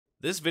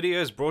This video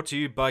is brought to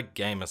you by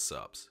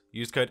GamerSubs.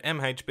 Use code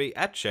MHB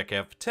at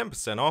checkout for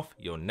 10% off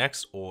your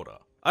next order.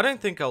 I don't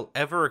think I'll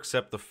ever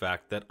accept the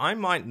fact that I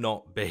might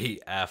not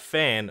be a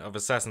fan of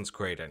Assassin's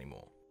Creed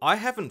anymore. I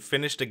haven't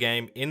finished a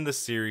game in the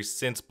series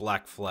since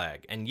Black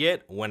Flag, and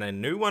yet when a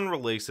new one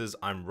releases,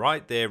 I'm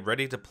right there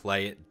ready to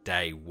play it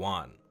day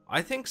one.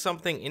 I think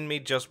something in me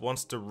just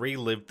wants to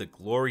relive the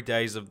glory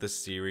days of the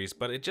series,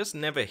 but it just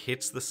never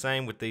hits the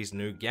same with these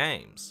new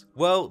games.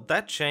 Well,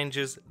 that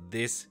changes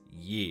this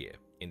year.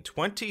 In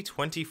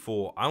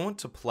 2024, I want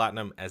to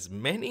platinum as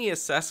many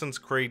Assassin's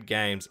Creed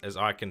games as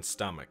I can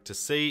stomach to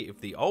see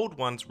if the old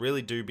ones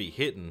really do be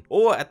hitting,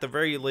 or at the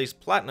very least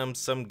platinum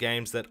some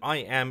games that I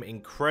am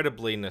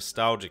incredibly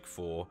nostalgic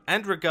for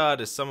and regard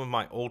as some of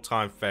my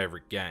all-time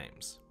favorite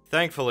games.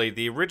 Thankfully,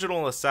 the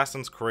original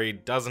Assassin's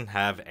Creed doesn't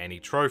have any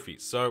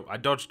trophies, so I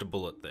dodged a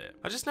bullet there.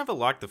 I just never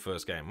liked the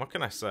first game, what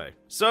can I say?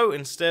 So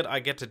instead,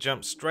 I get to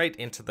jump straight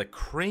into the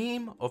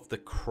cream of the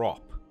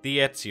crop. The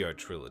Ezio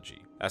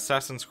trilogy.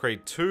 Assassin's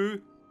Creed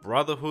 2,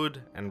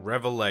 Brotherhood, and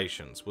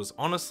Revelations was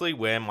honestly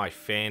where my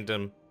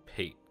fandom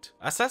peaked.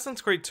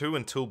 Assassin's Creed 2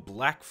 until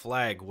Black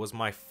Flag was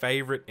my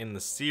favorite in the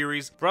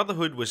series,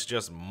 Brotherhood was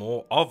just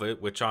more of it,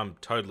 which I'm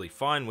totally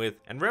fine with,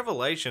 and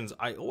Revelations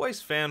I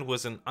always found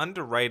was an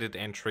underrated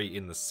entry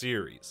in the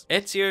series.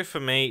 Ezio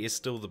for me is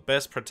still the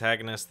best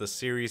protagonist the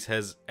series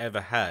has ever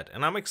had,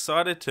 and I'm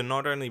excited to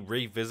not only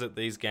revisit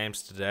these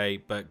games today,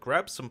 but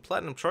grab some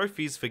platinum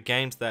trophies for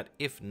games that,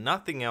 if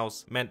nothing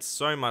else, meant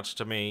so much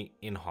to me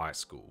in high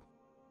school.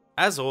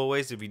 As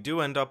always, if you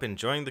do end up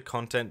enjoying the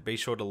content, be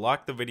sure to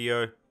like the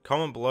video,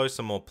 comment below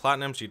some more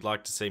platinums you'd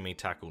like to see me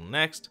tackle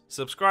next,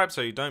 subscribe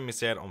so you don't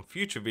miss out on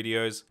future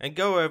videos, and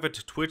go over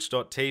to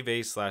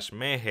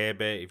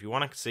twitch.tv/MayorHairBear if you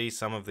want to see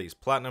some of these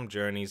platinum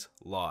journeys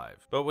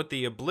live. But with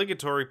the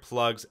obligatory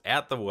plugs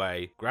out the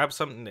way, grab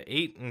something to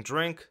eat and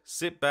drink,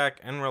 sit back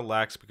and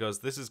relax because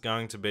this is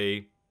going to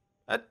be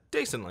a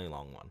decently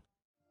long one.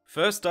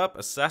 First up,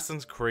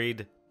 Assassin's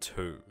Creed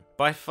 2.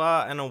 By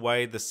far and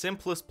away the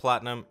simplest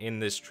platinum in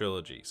this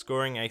trilogy,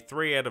 scoring a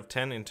 3 out of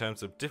 10 in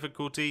terms of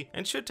difficulty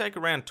and should take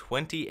around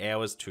 20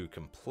 hours to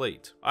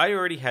complete. I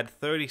already had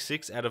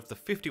 36 out of the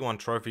 51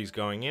 trophies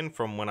going in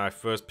from when I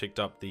first picked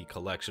up the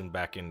collection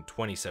back in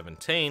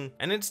 2017,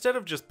 and instead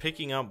of just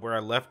picking up where I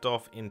left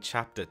off in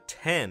chapter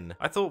 10,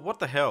 I thought what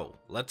the hell,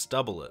 let's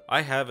double it.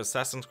 I have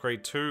Assassin's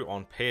Creed 2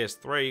 on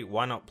PS3,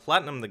 why not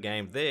platinum the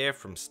game there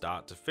from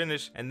start to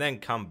finish and then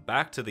come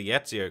back to the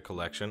Ezio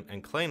Collection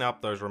and clean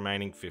up those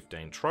remaining 15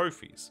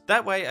 trophies.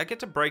 That way I get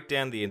to break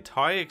down the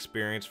entire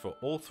experience for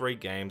all three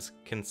games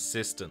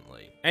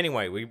consistently.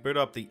 Anyway, we boot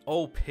up the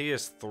old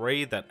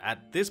PS3 that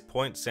at this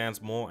point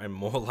sounds more and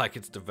more like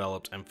it's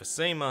developed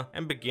emphysema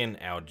and begin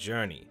our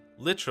journey.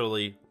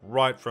 Literally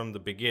right from the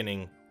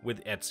beginning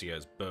with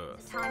Ezio's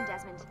birth. It's time,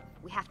 Desmond.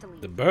 We have to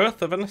leave. The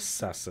birth of an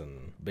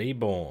assassin. Be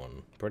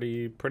born.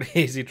 Pretty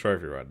easy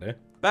trophy right there.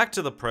 Back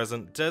to the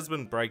present,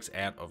 Desmond breaks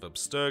out of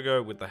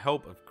Abstergo with the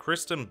help of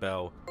Kristen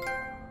Bell.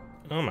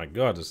 Oh my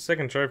god, a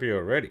second trophy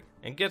already.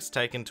 And gets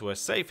taken to a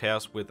safe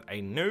house with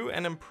a new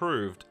and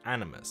improved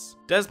Animus.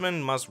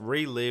 Desmond must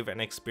relive and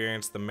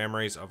experience the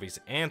memories of his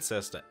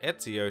ancestor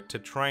Ezio to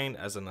train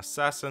as an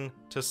assassin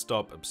to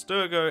stop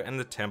Abstergo and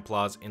the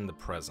Templars in the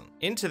present.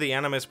 Into the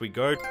Animus we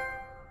go.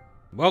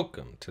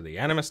 Welcome to the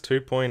Animus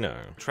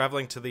 2.0,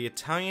 traveling to the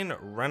Italian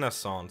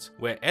Renaissance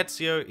where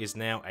Ezio is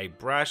now a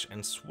brash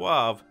and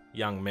suave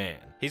young man.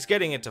 He's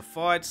getting into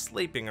fights,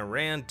 sleeping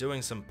around,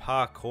 doing some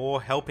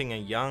parkour, helping a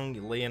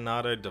young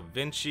Leonardo da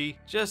Vinci,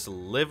 just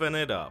living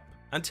it up.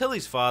 Until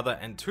his father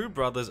and two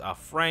brothers are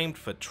framed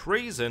for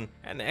treason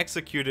and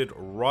executed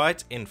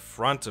right in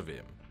front of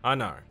him. I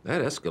know.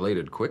 That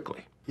escalated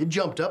quickly. It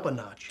jumped up a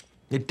notch.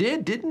 It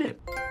did, didn't it?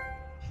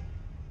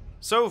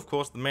 So of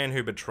course the man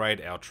who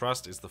betrayed our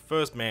trust is the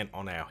first man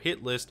on our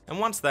hit list, and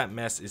once that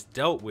mess is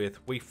dealt with,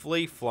 we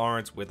flee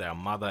Florence with our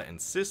mother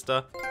and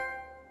sister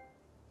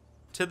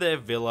to their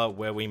villa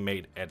where we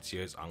meet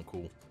Ezio's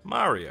uncle,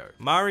 Mario.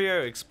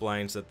 Mario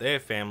explains that their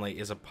family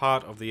is a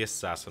part of the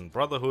Assassin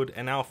Brotherhood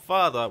and our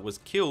father was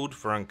killed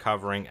for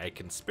uncovering a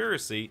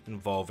conspiracy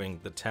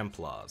involving the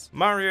Templars.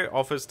 Mario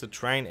offers to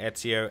train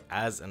Ezio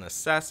as an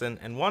assassin,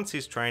 and once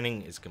his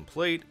training is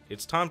complete,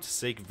 it's time to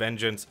seek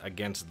vengeance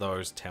against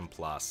those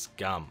Templar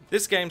scum.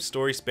 This game's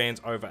story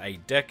spans over a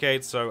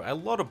decade, so a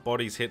lot of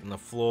bodies hitting the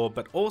floor,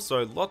 but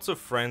also lots of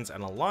friends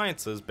and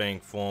alliances being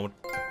formed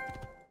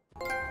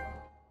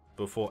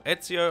before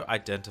Ezio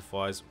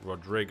identifies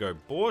Rodrigo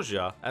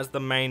Borgia as the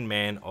main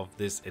man of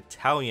this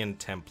Italian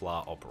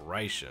Templar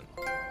operation.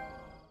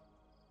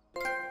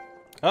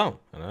 Oh,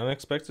 an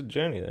unexpected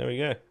journey, there we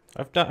go.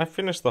 I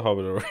finished The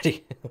Hobbit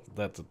already.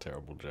 That's a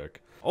terrible joke.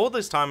 All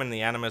this time in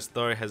the Animus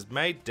though has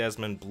made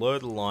Desmond blur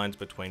the lines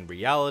between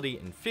reality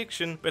and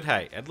fiction, but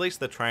hey, at least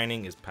the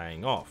training is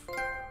paying off.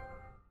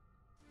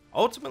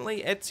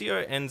 Ultimately,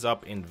 Ezio ends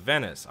up in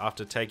Venice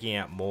after taking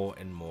out more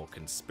and more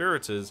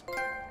conspirators,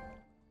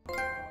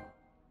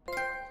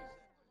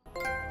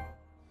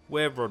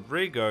 where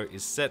Rodrigo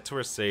is set to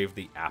receive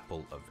the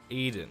Apple of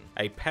Eden,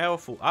 a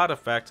powerful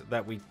artifact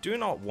that we do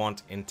not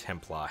want in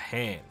Templar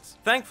hands.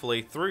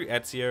 Thankfully, through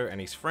Ezio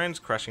and his friends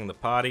crashing the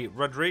party,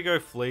 Rodrigo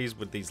flees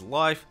with his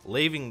life,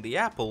 leaving the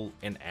apple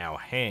in our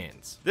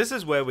hands. This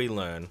is where we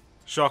learn,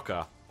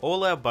 shocker,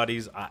 all our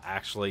buddies are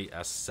actually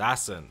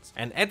assassins,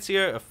 and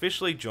Ezio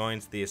officially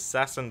joins the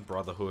Assassin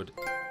Brotherhood.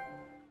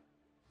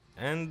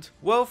 And,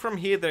 well, from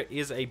here there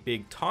is a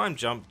big time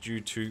jump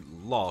due to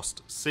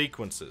lost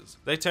sequences.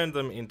 They turned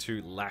them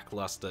into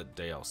lackluster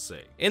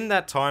DLC. In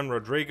that time,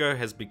 Rodrigo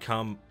has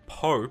become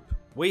Pope.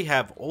 We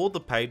have all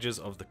the pages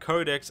of the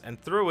Codex, and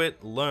through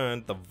it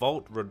learned the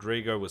vault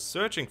Rodrigo was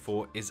searching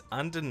for is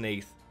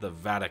underneath the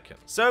Vatican.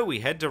 So we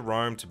head to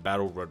Rome to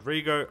battle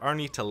Rodrigo,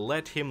 only to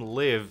let him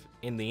live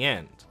in the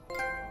end.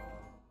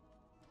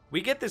 We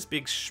get this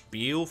big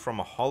spiel from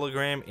a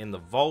hologram in the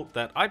vault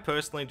that I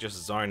personally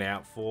just zone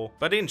out for,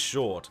 but in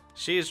short,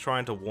 she is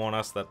trying to warn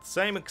us that the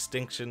same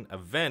extinction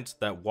event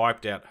that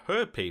wiped out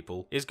her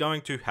people is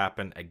going to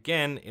happen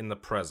again in the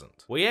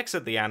present. We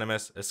exit the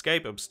Animus,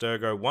 escape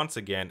Abstergo once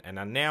again, and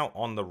are now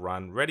on the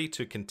run, ready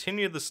to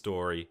continue the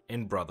story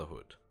in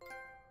Brotherhood.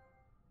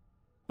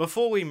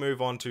 Before we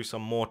move on to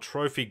some more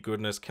trophy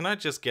goodness, can I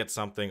just get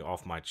something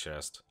off my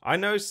chest? I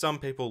know some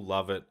people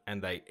love it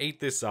and they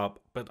eat this up,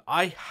 but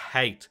I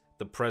hate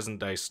the present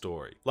day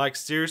story. Like,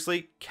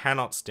 seriously,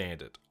 cannot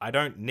stand it. I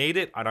don't need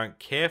it, I don't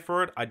care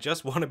for it, I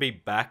just want to be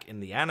back in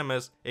the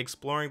Animus,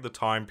 exploring the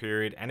time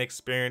period and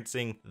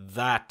experiencing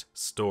that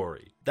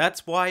story.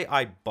 That's why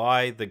I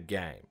buy the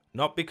game.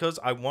 Not because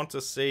I want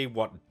to see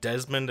what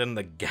Desmond and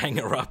the gang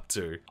are up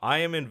to. I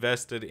am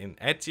invested in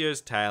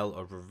Ezio's tale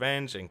of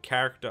revenge and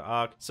character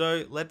arc,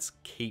 so let's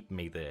keep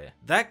me there.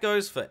 That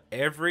goes for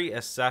every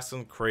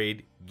Assassin's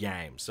Creed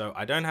game, so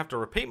I don't have to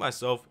repeat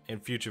myself in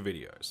future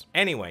videos.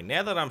 Anyway,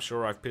 now that I'm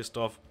sure I've pissed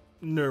off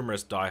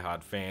numerous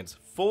diehard fans,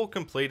 for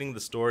completing the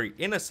story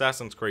in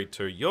Assassin's Creed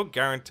 2, you're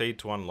guaranteed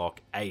to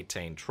unlock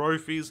 18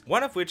 trophies,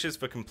 one of which is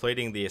for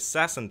completing the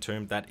Assassin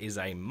Tomb that is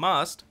a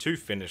must to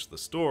finish the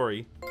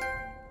story.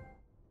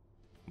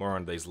 More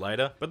on these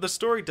later, but the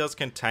story does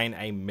contain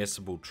a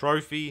missable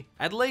trophy,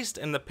 at least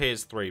in the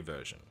PS3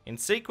 version. In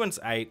Sequence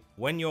 8,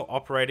 when you're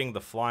operating the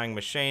flying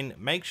machine,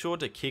 make sure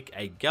to kick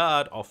a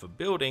guard off a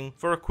building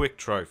for a quick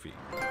trophy.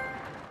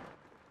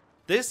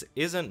 This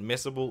isn't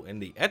missable in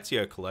the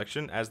Ezio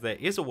Collection, as there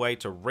is a way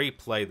to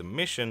replay the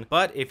mission,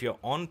 but if you're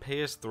on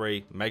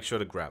PS3, make sure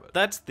to grab it.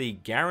 That's the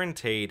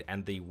guaranteed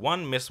and the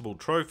one missable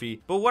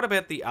trophy, but what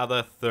about the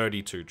other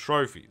 32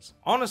 trophies?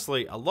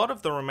 Honestly, a lot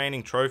of the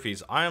remaining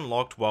trophies I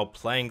unlocked while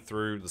playing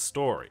through the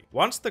story.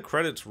 Once the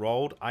credits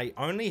rolled, I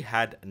only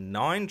had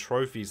 9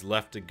 trophies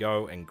left to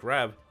go and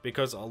grab,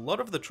 because a lot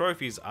of the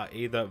trophies are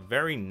either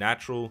very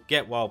natural,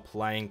 get while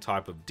playing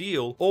type of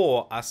deal,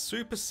 or are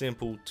super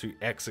simple to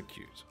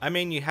execute. I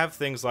mean, you have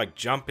things like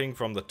jumping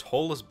from the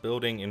tallest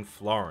building in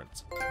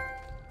Florence.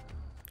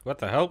 What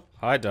the hell?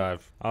 High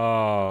dive.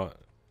 Oh,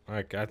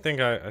 like I think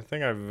I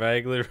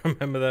vaguely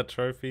remember that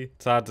trophy.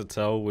 It's hard to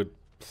tell with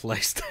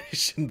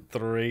PlayStation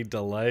 3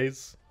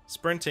 delays.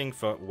 Sprinting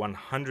for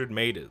 100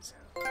 meters.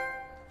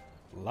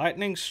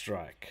 Lightning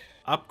strike.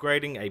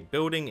 Upgrading a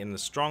building in the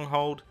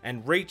stronghold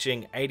and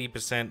reaching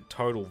 80%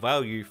 total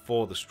value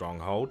for the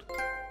stronghold.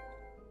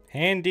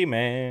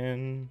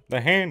 Handyman,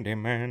 the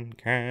handyman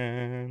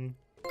can.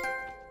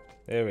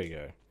 There we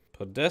go.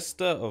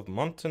 Podesta of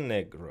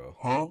Montenegro.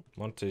 Huh?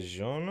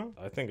 Montejano?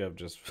 I think I've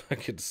just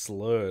fucking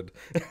slurred.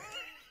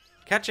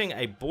 Catching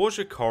a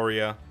Borgia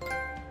courier.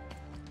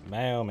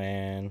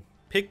 Mailman.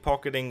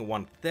 Pickpocketing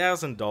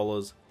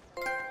 $1,000.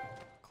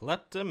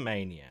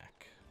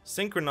 Kleptomaniac.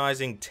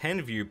 Synchronizing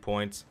 10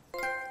 viewpoints.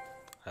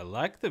 I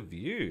like the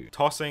view.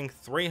 Tossing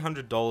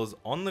 $300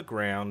 on the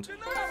ground.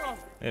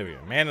 There we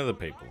go, man of the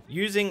people.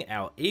 Using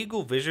our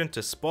eagle vision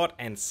to spot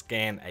and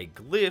scan a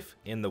glyph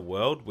in the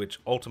world, which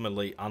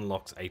ultimately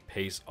unlocks a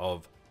piece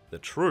of the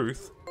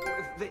truth.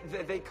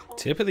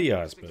 Tip of the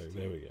iceberg,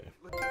 there we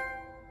go.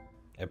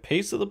 A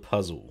piece of the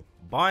puzzle.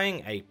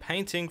 Buying a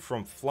painting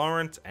from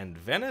Florence and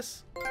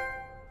Venice.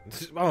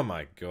 Oh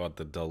my god,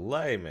 the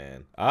delay,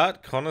 man.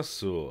 Art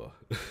connoisseur.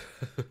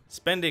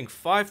 Spending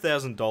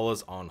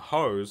 $5,000 on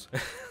hose.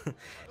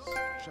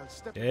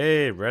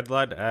 Hey, red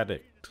light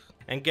addict.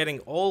 And getting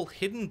all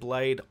hidden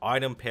blade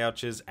item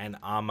pouches and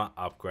armor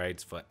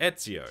upgrades for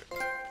Ezio.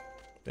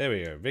 There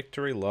we go,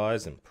 victory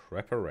lies in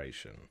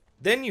preparation.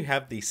 Then you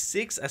have the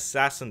 6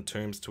 assassin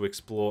tombs to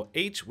explore,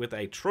 each with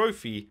a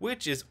trophy,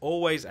 which is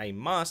always a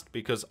must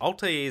because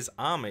Altair's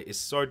armor is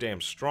so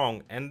damn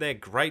strong and they're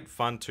great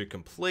fun to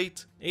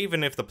complete,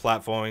 even if the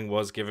platforming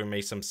was giving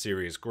me some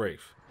serious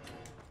grief.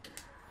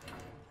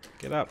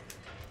 Get up.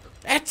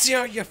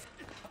 Ezio, you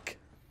fuck!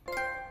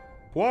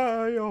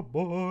 Why,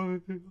 boy?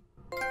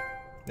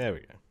 There we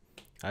go.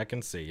 I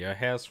can see your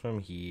house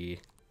from here.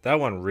 That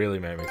one really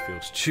made me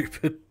feel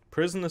stupid.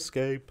 Prison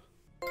escape.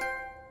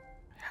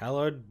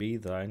 Hallowed be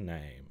thy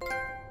name.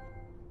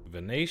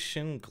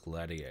 Venetian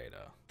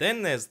Gladiator.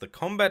 Then there's the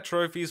combat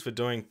trophies for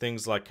doing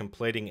things like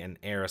completing an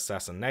air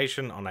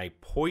assassination on a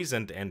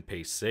poisoned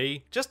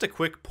NPC. Just a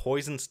quick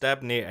poison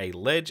stab near a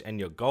ledge and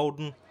you're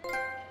golden.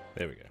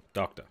 There we go,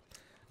 doctor.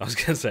 I was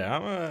gonna say,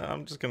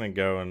 I'm just gonna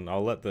go and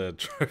I'll let the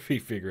trophy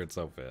figure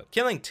itself out.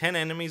 Killing 10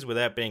 enemies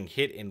without being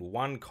hit in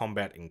one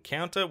combat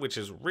encounter, which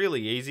is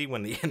really easy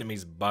when the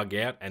enemies bug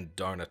out and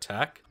don't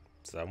attack.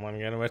 Someone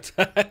gonna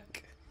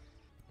attack?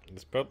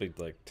 There's probably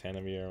like 10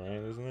 of you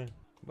around, isn't there?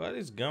 What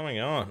is going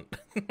on?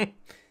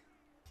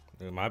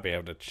 We might be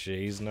able to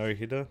cheese no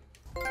hitter.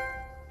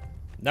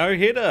 No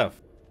hitter!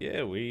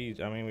 Yeah, we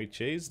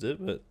cheesed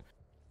it, but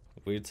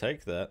we'd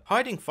take that.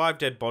 Hiding 5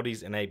 dead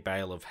bodies in a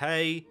bale of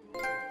hay.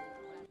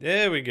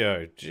 There we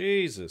go.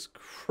 Jesus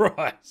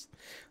Christ.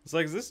 It's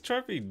like, is this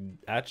trophy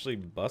actually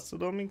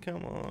busted on me?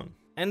 Come on.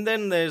 And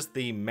then there's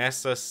the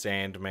Messer,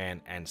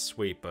 Sandman, and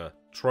Sweeper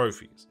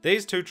trophies.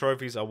 These 2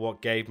 trophies are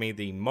what gave me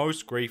the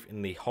most grief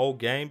in the whole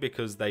game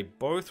because they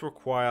both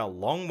require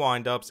long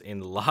windups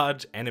in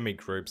large enemy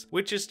groups,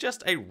 which is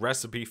just a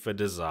recipe for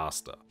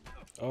disaster.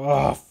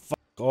 Oh,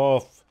 fuck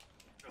off.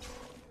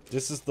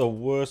 This is the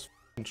worst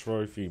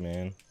trophy,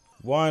 man.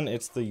 One,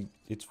 it's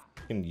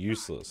fucking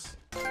useless.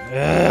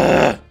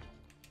 Ugh.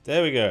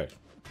 There we go.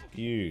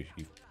 You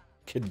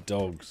kid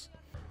dogs.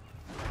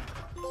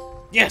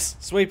 Yes!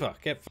 Sweeper!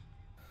 Get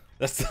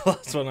That's the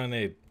last one I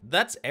need.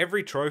 That's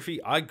every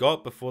trophy I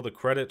got before the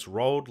credits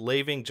rolled,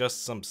 leaving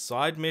just some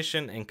side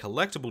mission and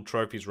collectible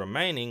trophies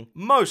remaining,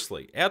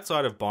 mostly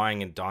outside of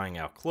buying and dyeing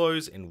our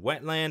clothes in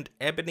Wetland,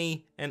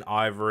 Ebony, and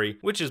Ivory,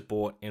 which is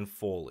bought in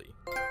Forley.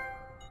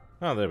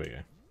 Oh, there we go.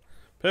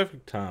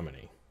 Perfect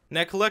harmony.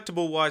 Now,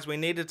 collectible-wise, we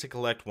needed to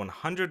collect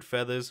 100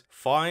 feathers,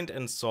 find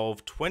and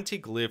solve 20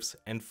 glyphs,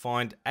 and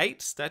find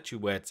 8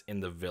 statuettes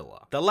in the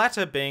villa. The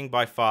latter being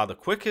by far the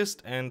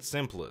quickest and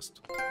simplest.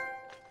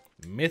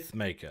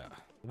 Mythmaker.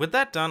 With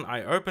that done,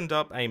 I opened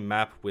up a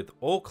map with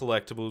all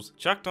collectibles,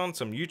 chucked on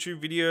some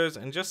YouTube videos,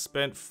 and just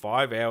spent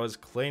 5 hours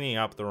cleaning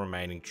up the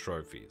remaining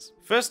trophies.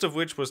 First of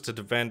which was to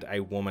defend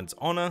a woman's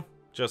honor.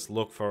 Just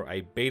look for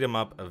a beat 'em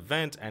up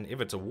event, and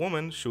if it's a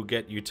woman, she'll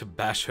get you to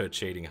bash her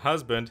cheating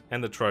husband,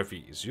 and the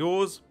trophy is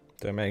yours.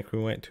 Don't make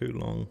me wait too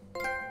long.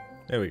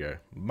 There we go.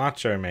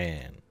 Macho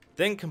Man.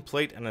 Then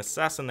complete an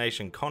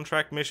assassination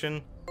contract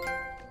mission.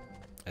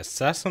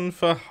 Assassin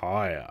for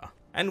hire.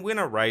 And win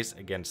a race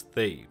against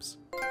thieves.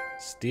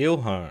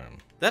 Steal home.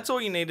 That's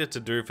all you needed to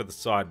do for the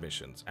side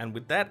missions, and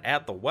with that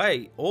out the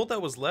way, all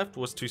that was left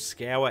was to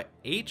scour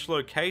each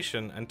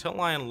location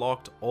until I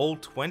unlocked all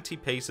 20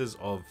 pieces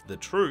of the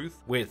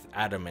truth with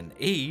Adam and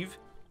Eve.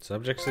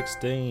 Subject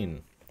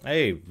 16.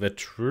 Hey,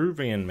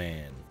 Vitruvian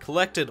Man.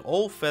 Collected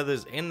all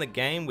feathers in the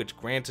game, which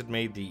granted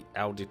me the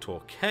Auditor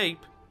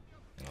Cape.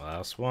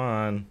 Last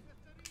one.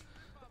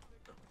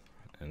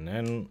 And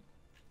then...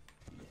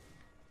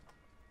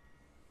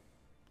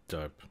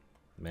 dope.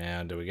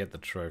 Now, do we get the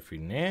trophy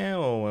now,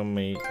 or when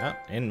we...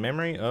 in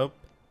memory of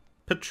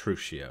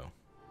Petruchio.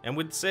 And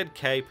with said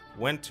cape,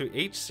 went to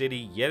each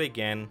city yet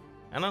again,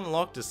 and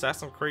unlocked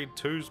Assassin's Creed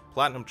 2's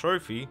Platinum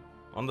Trophy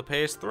on the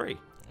PS3.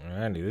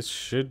 Alrighty, this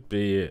should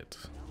be it.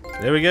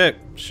 There we go.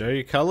 Show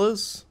your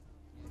colors.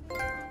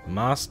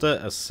 Master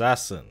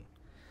Assassin.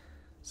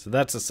 So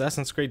that's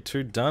Assassin's Creed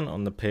 2 done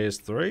on the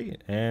PS3,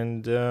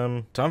 and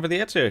time for the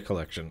Ezio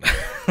Collection.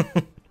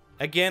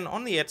 Again,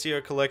 on the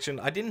Ezio Collection,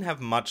 I didn't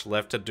have much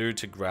left to do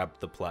to grab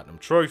the Platinum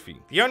Trophy.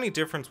 The only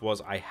difference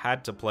was I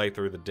had to play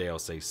through the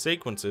DLC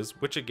sequences,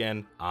 which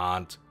again,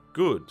 aren't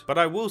good. But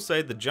I will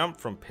say the jump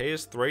from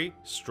PS3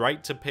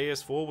 straight to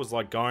PS4 was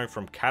like going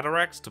from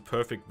cataracts to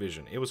perfect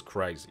vision. It was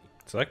crazy.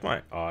 It's like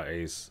my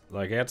eyes,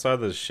 like outside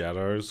the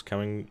shadows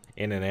coming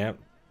in and out,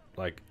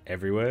 like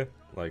everywhere.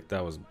 Like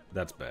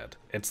that's bad.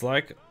 It's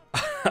like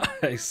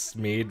I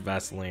smeared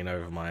Vaseline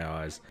over my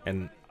eyes,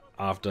 and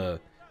after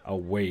a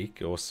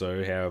week or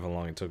so, however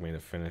long it took me to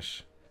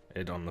finish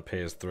it on the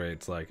PS3,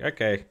 it's like,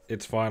 okay,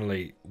 it's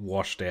finally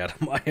washed out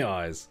of my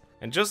eyes.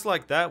 And just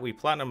like that, we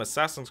platinum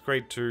Assassin's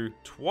Creed 2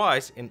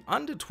 twice in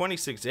under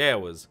 26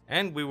 hours,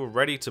 and we were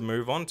ready to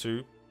move on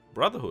to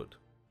Brotherhood.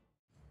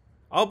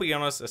 I'll be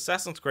honest,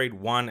 Assassin's Creed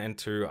 1 and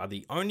 2 are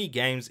the only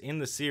games in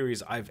the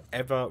series I've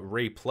ever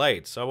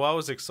replayed, so I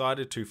was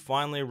excited to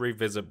finally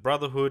revisit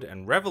Brotherhood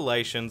and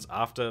Revelations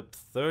after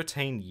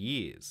 13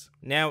 years.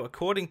 Now,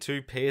 according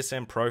to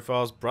PSN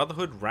profiles,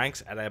 Brotherhood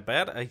ranks at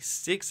about a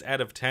 6 out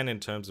of 10 in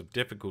terms of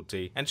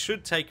difficulty, and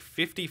should take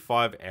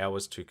 55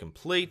 hours to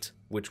complete,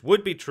 which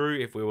would be true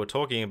if we were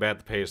talking about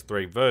the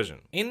PS3 version.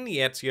 In the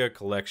Ezio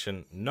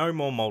Collection, no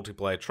more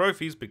multiplayer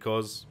trophies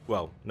because,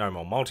 well, no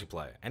more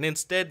multiplayer, and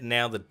instead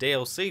now the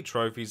DLC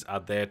trophies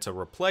are there to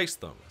replace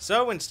them.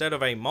 So instead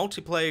of a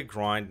multiplayer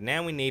grind,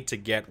 now we need to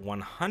get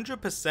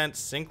 100%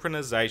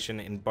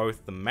 synchronization in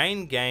both the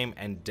main game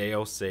and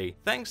DLC,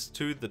 thanks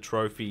to the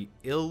trophy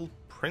Il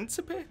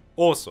Principe?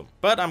 Awesome,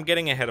 but I'm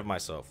getting ahead of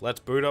myself. Let's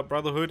boot up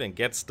Brotherhood and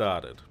get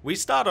started. We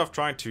start off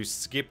trying to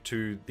skip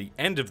to the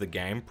end of the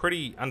game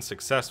pretty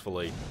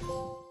unsuccessfully.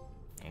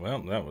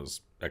 Well, that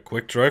was a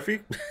quick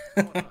trophy.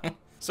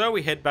 So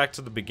we head back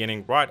to the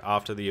beginning right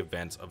after the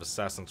events of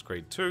Assassin's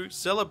Creed 2,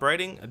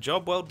 celebrating a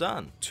job well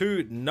done.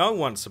 To no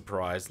one's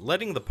surprise,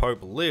 letting the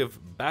Pope live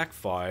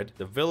backfired,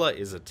 the villa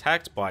is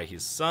attacked by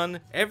his son,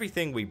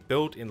 everything we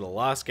built in the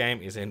last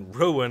game is in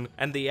ruin,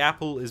 and the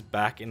apple is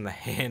back in the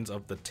hands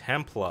of the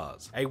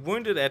Templars. A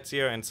wounded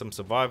Ezio and some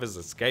survivors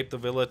escape the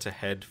villa to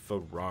head for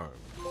Rome.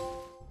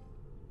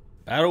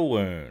 Battle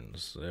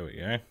wounds, there we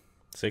go.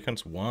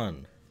 Sequence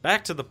 1.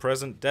 Back to the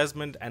present,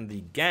 Desmond and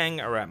the gang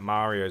are at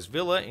Mario's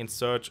villa in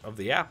search of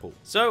the apple.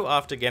 So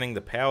after getting the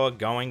power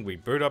going, we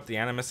boot up the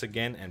Animus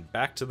again and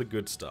back to the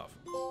good stuff.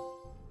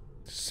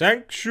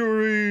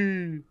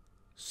 Sanctuary!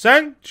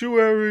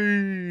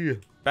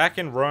 Sanctuary! Back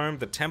in Rome,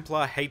 the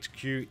Templar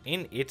HQ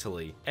in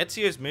Italy,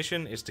 Ezio's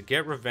mission is to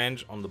get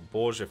revenge on the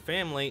Borgia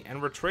family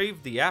and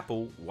retrieve the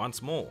apple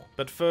once more.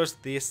 But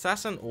first, the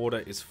Assassin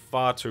Order is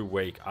far too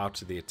weak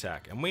after the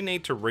attack, and we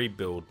need to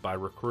rebuild by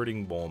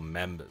recruiting more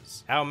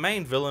members. Our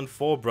main villain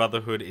for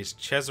Brotherhood is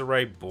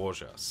Cesare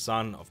Borgia,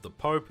 son of the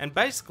Pope, and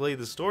basically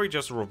the story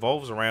just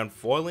revolves around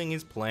foiling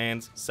his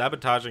plans,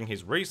 sabotaging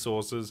his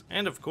resources,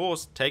 and of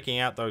course taking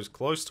out those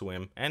close to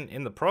him, and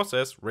in the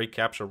process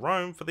recapture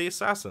Rome for the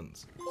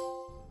Assassins.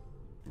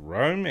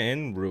 Rome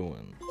in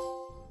ruin.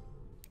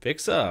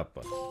 Fix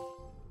up.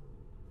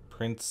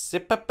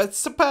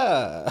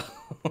 Principa.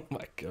 Oh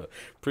my god.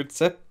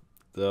 Princip.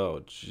 Oh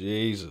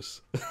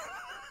Jesus.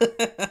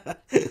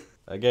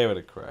 I gave it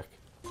a crack.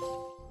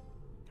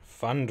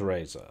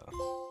 Fundraiser.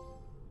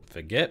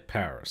 Forget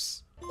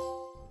Paris.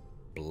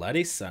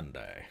 Bloody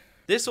Sunday.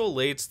 This all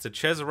leads to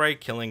Cesare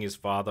killing his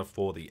father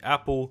for the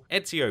apple,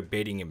 Ezio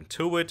beating him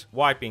to it,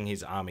 wiping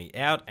his army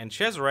out, and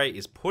Cesare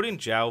is put in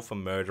jail for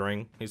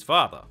murdering his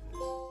father.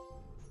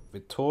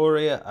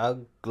 Vittoria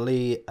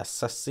Ugly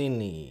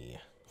Assassini.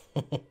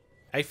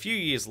 A few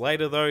years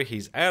later though,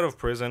 he's out of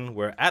prison,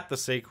 we're at the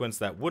sequence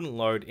that wouldn't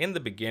load in the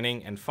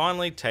beginning, and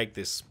finally take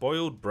this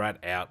spoiled brat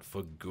out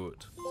for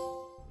good.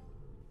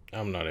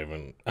 I'm not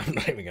even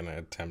gonna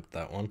attempt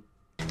that one.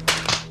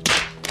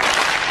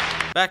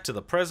 Back to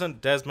the present,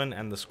 Desmond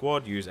and the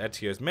squad use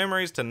Ezio's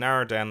memories to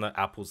narrow down the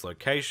apple's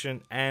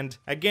location, and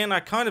again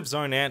I kind of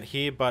zone out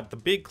here, but the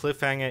big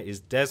cliffhanger is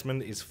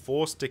Desmond is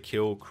forced to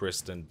kill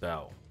Kristen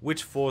Bell,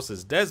 which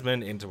forces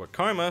Desmond into a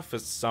coma for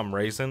some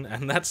reason,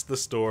 and that's the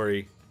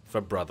story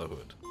for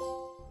Brotherhood.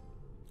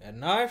 A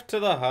knife to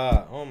the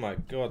heart, oh my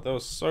god, that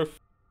was so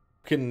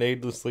fucking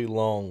needlessly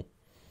long.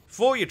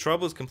 For your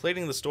troubles,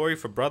 completing the story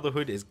for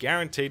Brotherhood is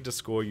guaranteed to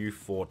score you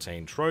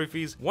 14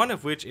 trophies, one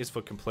of which is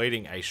for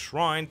completing a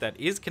shrine that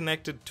is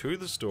connected to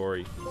the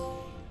story,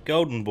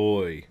 Golden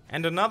Boy,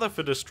 and another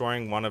for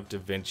destroying one of Da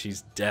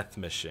Vinci's death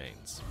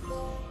machines.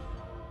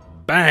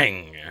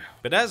 Bang!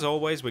 But as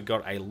always, we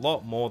got a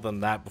lot more than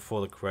that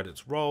before the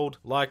credits rolled,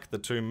 like the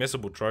 2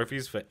 missable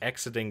trophies for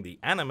exiting the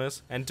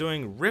Animus and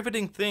doing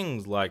riveting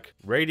things like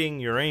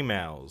reading your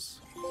emails,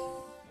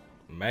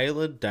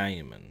 mail a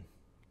demon,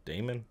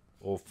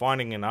 or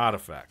finding an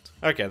artifact.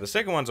 Okay, the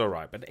second one's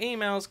alright, but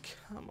emails,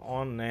 come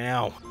on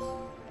now.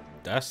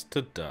 Dust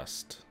to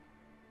Dust.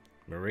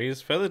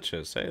 Maria's Feather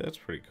Chest, hey, that's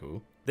pretty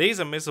cool. These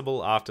are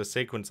missable after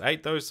sequence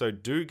 8 though, so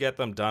do get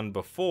them done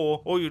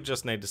before, or you'll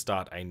just need to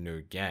start a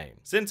new game.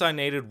 Since I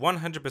needed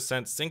 100%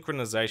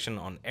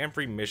 synchronization on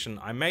every mission,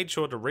 I made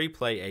sure to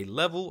replay a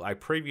level I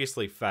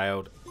previously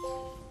failed.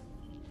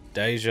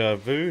 Deja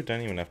vu, don't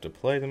even have to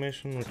play the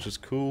mission, which is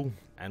cool.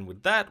 And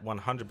with that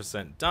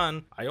 100%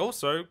 done, I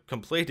also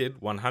completed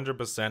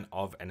 100%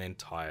 of an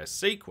entire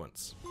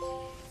sequence.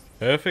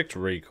 Perfect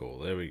recall,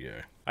 there we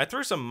go. I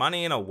threw some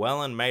money in a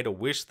well and made a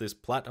wish this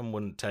platinum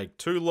wouldn't take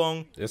too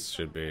long. This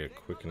should be a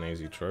quick and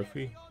easy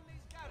trophy.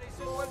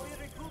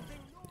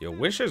 Your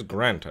wish is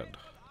granted.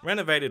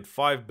 Renovated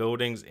 5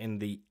 buildings in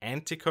the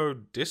Antico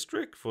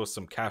district for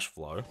some cash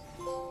flow.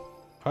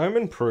 Home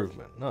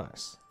improvement,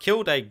 nice.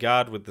 Killed a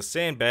guard with the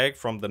sandbag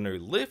from the new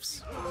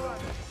lifts.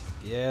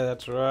 Yeah,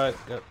 that's right.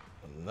 Got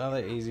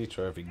another easy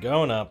trophy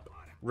going up.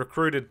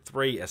 Recruited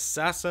 3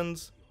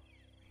 assassins.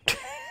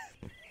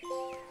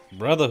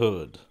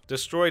 Brotherhood.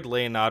 Destroyed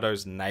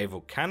Leonardo's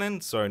naval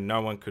cannon so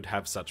no one could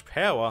have such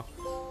power.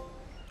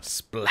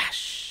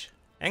 Splash.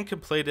 And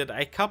completed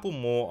a couple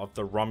more of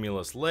the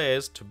Romulus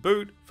lairs to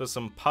boot for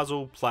some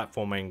puzzle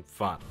platforming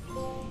fun.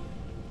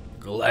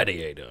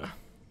 Gladiator.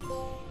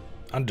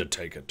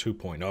 Undertaker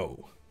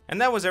 2.0. And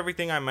that was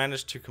everything I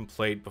managed to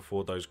complete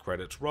before those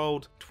credits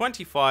rolled.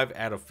 25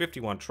 out of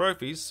 51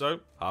 trophies, so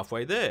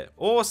halfway there.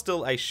 Or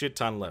still a shit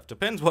ton left,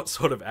 depends what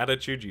sort of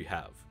attitude you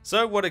have.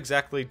 So what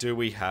exactly do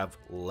we have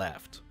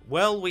left?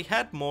 Well, we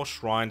had more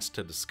shrines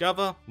to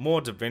discover,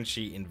 more Da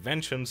Vinci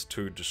inventions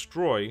to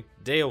destroy,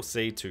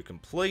 DLC to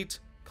complete,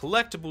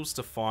 collectibles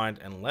to find,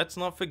 and let's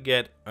not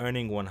forget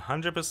earning 100%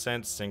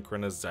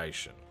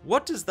 synchronization.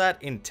 What does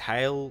that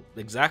entail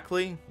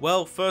exactly?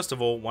 Well, first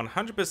of all,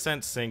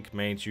 100% sync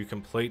means you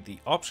complete the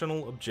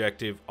optional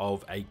objective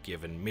of a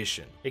given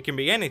mission. It can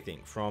be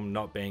anything from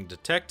not being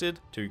detected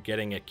to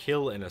getting a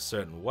kill in a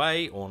certain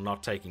way or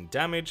not taking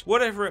damage.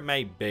 Whatever it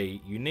may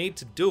be, you need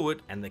to do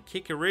it, and the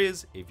kicker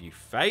is, if you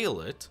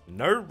fail it,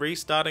 no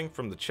restarting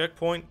from the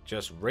checkpoint,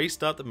 just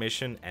restart the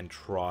mission and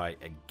try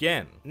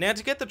again. Now,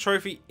 to get the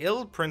trophy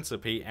Il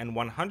Principe and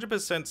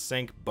 100%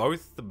 sync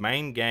both the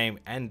main game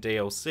and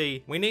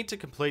DLC, we need to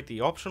complete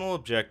the optional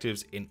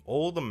objectives in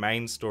all the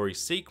main story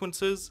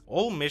sequences,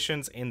 all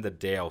missions in the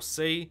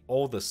DLC,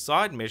 all the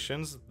side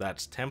missions,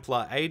 that's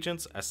Templar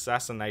agents,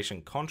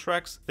 assassination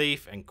contracts,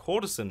 thief and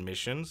courtesan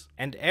missions,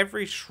 and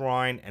every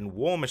shrine and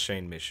war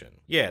machine mission.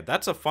 Yeah,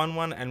 that's a fun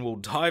one, and we'll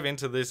dive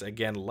into this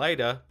again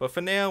later, but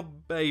for now,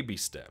 baby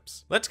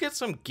steps. Let's get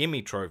some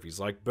gimme trophies,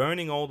 like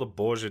burning all the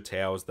Borgia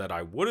towers that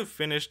I would have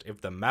finished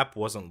if the map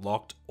wasn't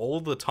locked all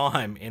the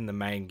time in the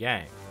main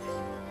game.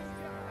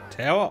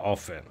 Tower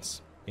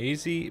offense.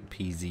 Easy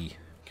peasy.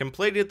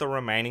 Completed the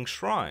remaining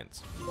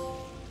shrines.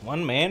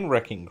 One man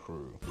wrecking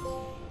crew.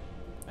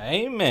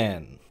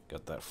 Amen.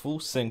 Got that full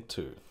sync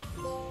too.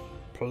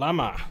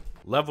 Plumber.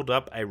 Leveled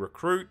up a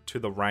recruit to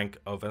the rank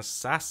of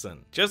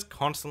assassin. Just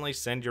constantly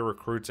send your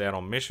recruits out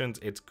on missions.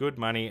 It's good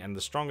money, and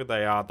the stronger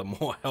they are, the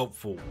more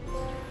helpful.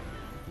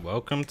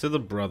 Welcome to the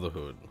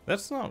Brotherhood.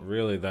 That's not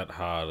really that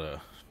hard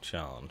a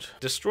challenge.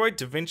 Destroyed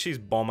Da Vinci's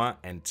bomber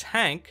and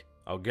tank.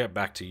 I'll get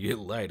back to you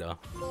later.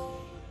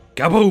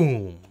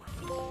 Kaboom!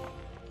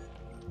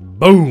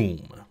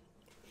 Boom!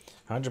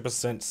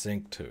 100%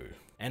 sync too.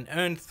 And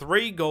earned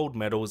 3 gold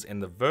medals in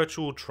the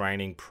virtual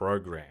training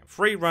program.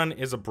 Free run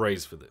is a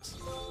breeze for this.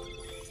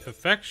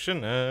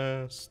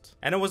 Perfectionist.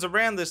 And it was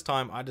around this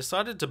time I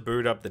decided to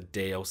boot up the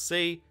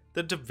DLC,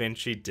 the Da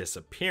Vinci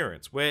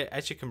Disappearance, where,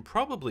 as you can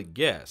probably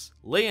guess,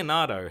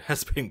 Leonardo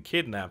has been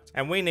kidnapped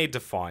and we need to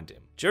find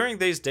him. During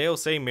these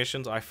DLC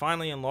missions, I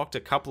finally unlocked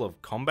a couple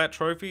of combat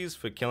trophies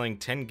for killing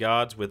 10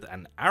 guards with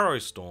an arrow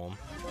storm.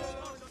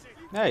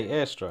 Hey,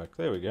 airstrike,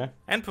 there we go.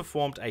 And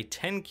performed a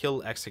 10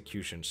 kill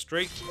execution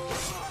streak.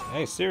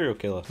 Hey, serial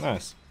killer,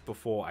 nice.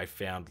 Before I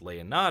found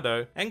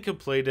Leonardo and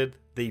completed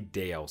the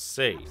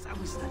DLC.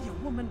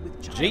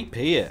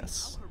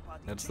 GPS.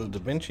 That's the Da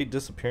Vinci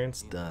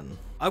Disappearance done.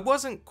 I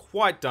wasn't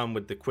quite done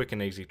with the quick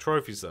and easy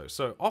trophies though,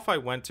 so off I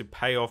went to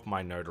pay off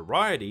my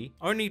notoriety,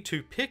 only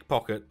to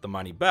pickpocket the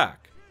money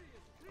back.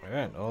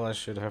 Alright, all I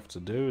should have to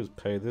do is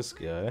pay this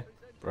guy,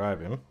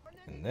 bribe him,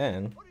 and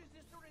then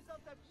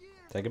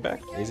take it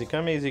back. Easy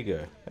come, easy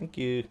go. Thank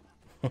you.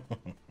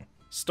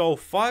 Stole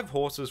 5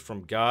 horses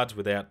from guards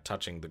without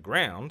touching the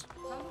ground.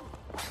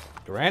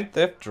 Grand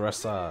Theft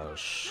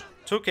Dressage.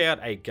 Took out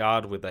a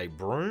guard with a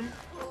broom.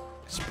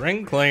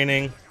 Spring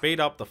cleaning. Beat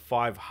up the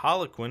 5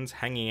 harlequins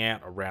hanging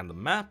out around the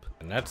map.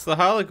 And that's the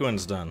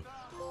harlequins done.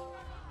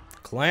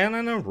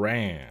 Clowning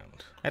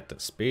around at the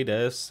speed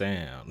of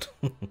sound.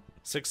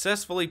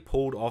 Successfully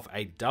pulled off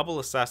a double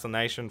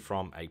assassination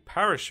from a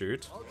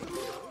parachute.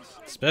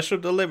 Special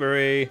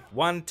delivery.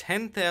 Won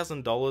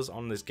 $10,000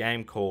 on this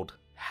game called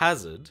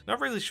Hazard.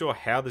 Not really sure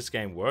how this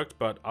game worked,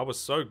 but I was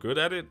so good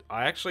at it,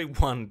 I actually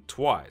won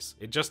twice.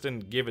 It just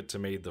didn't give it to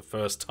me the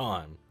first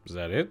time. Is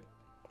that it?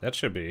 That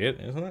should be it,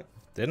 isn't it?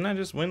 Didn't I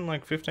just win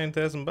like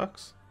 15,000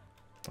 bucks?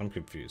 I'm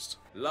confused.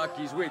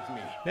 Lucky's with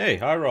me. Hey,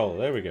 high roll,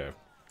 there we go.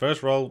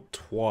 First roll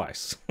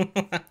twice.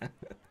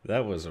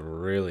 That was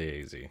really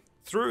easy.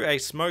 Threw a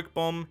smoke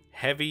bomb,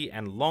 heavy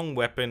and long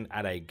weapon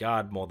at a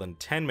guard more than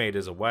 10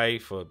 meters away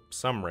for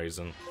some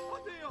reason.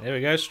 There we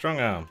go, strong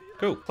arm.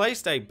 Cool.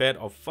 Placed a bet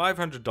of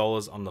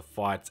 $500 on the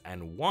fights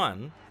and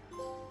won.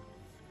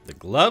 The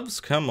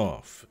gloves come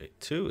off.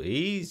 Too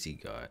easy,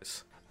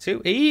 guys.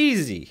 Too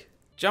easy.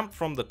 Jumped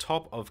from the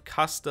top of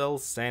Castel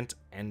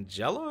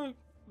Sant'Angelo?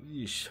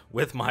 Yeesh.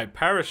 With my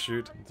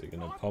parachute. Is it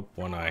gonna pop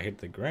when I hit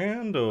the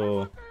ground,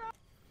 or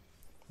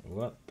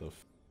what the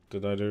f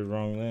did I do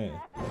wrong there?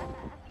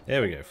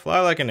 There we go. Fly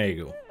like an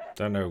eagle.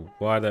 Don't know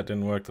why that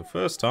didn't work the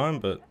first time,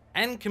 but...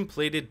 And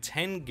completed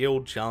 10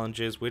 guild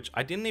challenges, which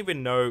I didn't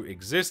even know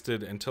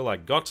existed until I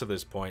got to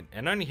this point,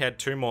 and only had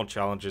 2 more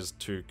challenges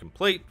to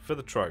complete for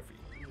the trophy.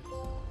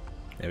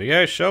 There we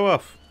go, show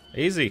off.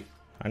 Easy.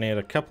 Only had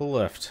a couple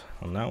left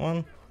on that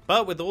one.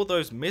 But with all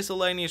those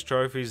miscellaneous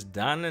trophies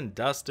done and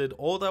dusted,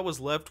 all that was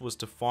left was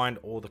to find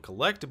all the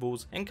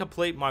collectibles and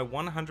complete my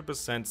 100%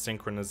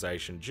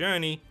 synchronization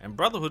journey, and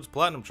Brotherhood's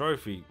Platinum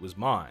Trophy was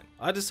mine.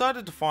 I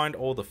decided to find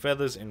all the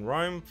feathers in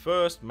Rome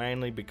first,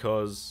 mainly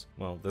because,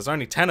 well, there's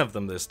only 10 of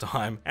them this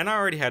time, and I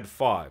already had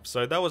 5,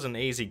 so that was an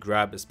easy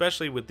grab,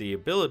 especially with the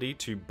ability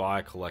to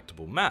buy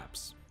collectible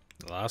maps.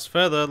 Last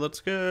feather, let's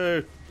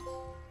go!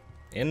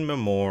 In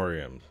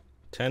Memoriam.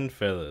 10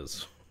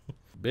 feathers.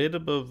 Bit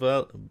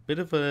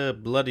of a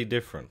bloody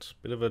difference.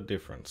 Bit of a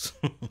difference.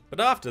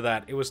 But after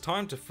that, it was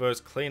time to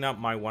first clean up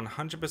my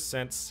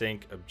 100%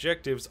 sync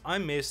objectives I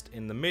missed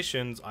in the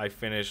missions I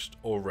finished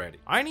already.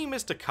 I only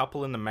missed a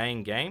couple in the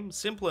main game,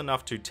 simple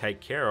enough to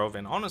take care of,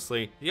 and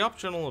honestly, the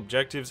optional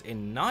objectives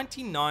in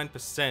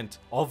 99%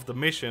 of the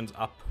missions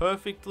are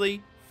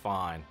perfectly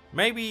fine.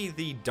 Maybe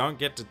the don't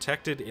get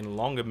detected in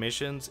longer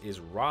missions is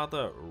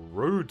rather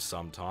rude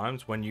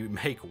sometimes when you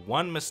make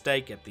one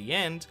mistake at the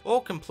end or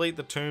complete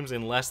the tombs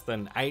in less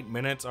than 8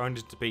 minutes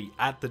only to be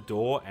at the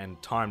door and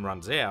time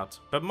runs out,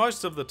 but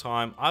most of the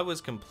time I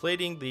was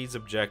completing these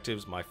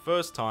objectives my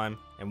first time,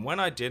 and when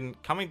I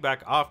didn't, coming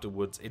back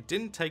afterwards, it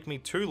didn't take me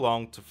too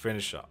long to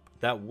finish up.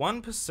 That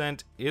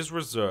 1% is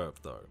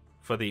reserved though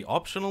for the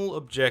optional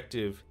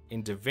objective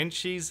in Da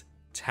Vinci's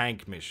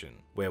tank mission,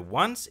 where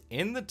once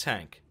in the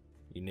tank,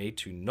 you need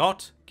to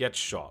not get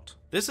shot.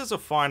 This is a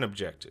fine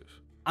objective.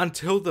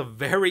 Until the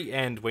very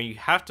end, when you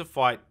have to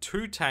fight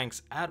 2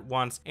 tanks at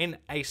once in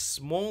a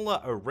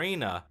smaller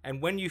arena,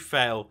 and when you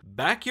fail,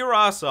 back your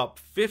ass up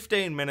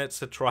 15 minutes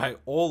to try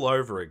all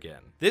over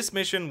again. This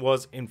mission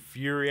was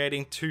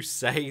infuriating to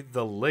say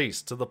the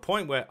least, to the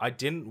point where I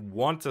didn't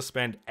want to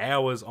spend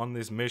hours on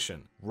this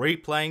mission,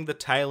 replaying the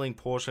tailing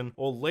portion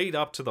or lead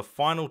up to the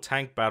final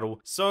tank battle,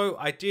 so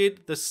I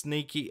did the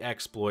sneaky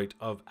exploit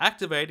of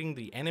activating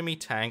the enemy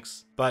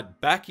tanks,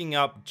 but backing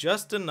up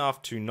just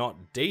enough to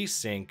not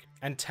desync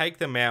and take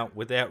them out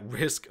without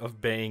risk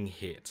of being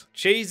hit.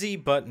 Cheesy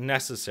but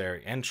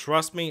necessary, and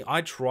trust me,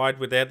 I tried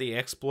without the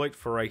exploit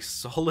for a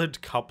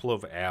solid couple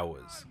of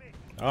hours.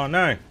 Oh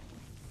no.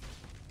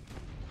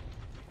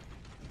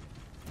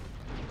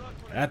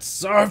 That's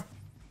so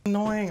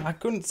annoying, I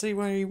couldn't see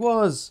where he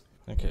was.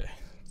 Okay,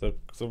 the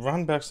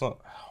run back's not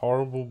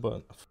horrible,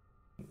 but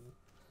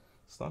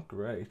it's not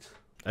great.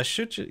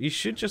 You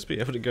should just be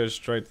able to go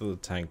straight to the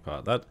tank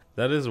part.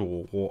 That is a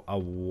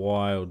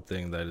wild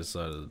thing they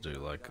decided to do.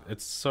 Like,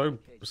 it's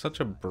such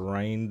a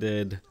brain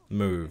dead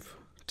move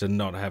to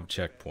not have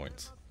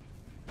checkpoints.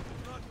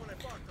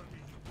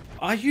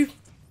 Are you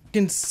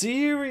f***ing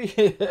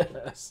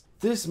serious?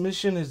 This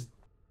mission is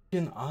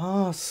f***ing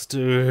ass,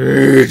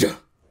 dude.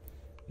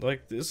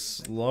 Like, this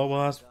slow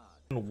ass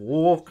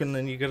walk, and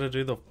then you gotta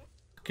do the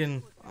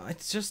f***ing...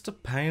 It's just a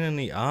pain in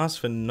the ass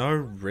for no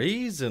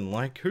reason.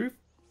 Like, who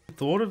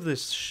thought of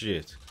this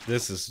shit?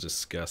 This is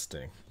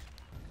disgusting.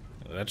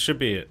 That should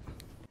be it,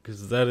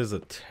 because that is a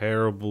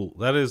terrible,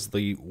 that is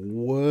the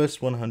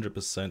worst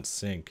 100%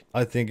 sync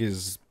I think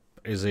is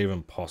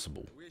even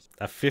possible.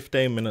 A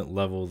 15-minute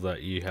level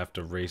that you have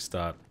to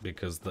restart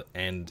because the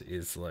end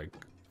is like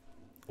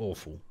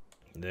awful.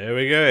 There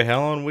we go,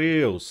 Hell on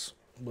Wheels.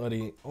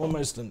 Bloody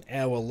almost an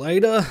hour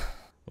later.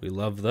 We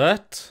love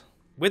that.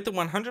 With the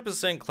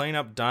 100%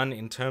 cleanup done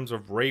in terms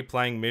of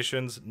replaying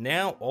missions,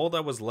 now all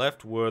that was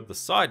left were the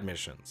side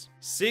missions.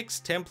 6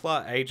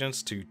 Templar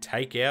agents to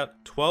take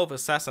out, 12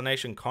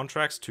 assassination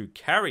contracts to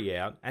carry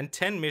out, and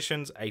 10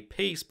 missions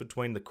apiece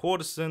between the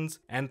Courtesans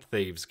and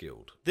Thieves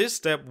Guild. This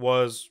step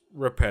was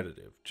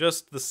repetitive,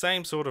 just the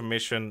same sort of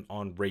mission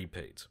on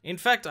repeat. In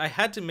fact, I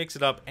had to mix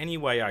it up any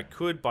way I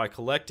could by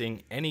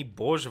collecting any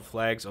Borgia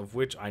flags, of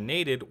which I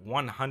needed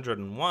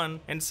 101,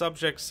 and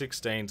Subject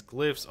 16's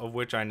glyphs, of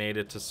which I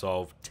needed to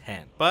solve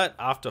 10. But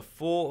after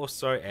 4 or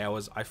so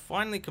hours, I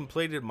finally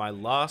completed my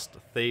last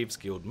Thieves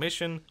Guild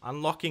mission,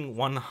 unlocking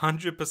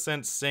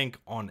 100% sync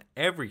on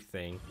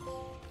everything.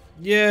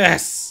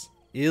 Yes!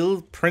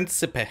 Il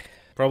Principe.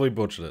 Probably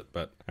butchered it,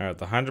 but alright,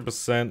 the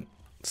 100%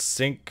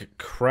 sync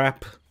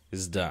crap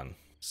is done.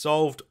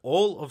 Solved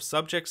all of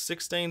Subject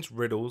 16's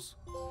riddles.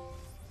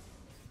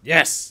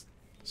 Yes!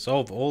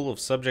 Solved all of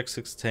Subject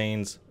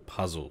 16's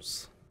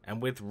puzzles.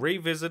 And with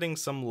revisiting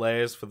some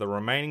layers for the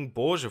remaining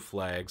Borgia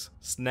flags,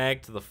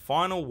 snagged the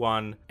final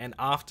one, and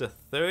after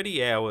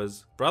 30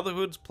 hours,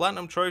 Brotherhood's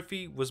Platinum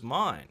Trophy was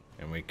mine.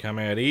 And we come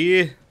out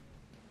here.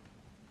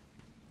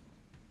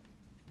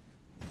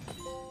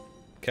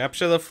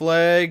 Capture the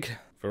flag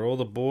for all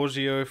the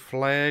Borgia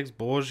flags.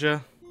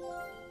 Borgia.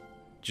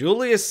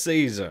 Julius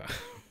Caesar.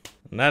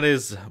 And that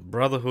is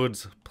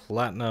Brotherhood's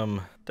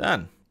Platinum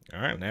done.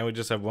 Alright, now we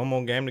just have one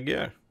more game to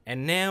go.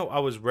 And now I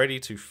was ready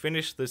to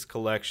finish this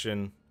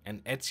collection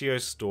and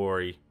Ezio's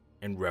story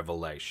in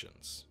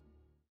Revelations.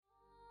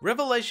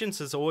 Revelations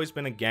has always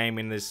been a game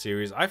in this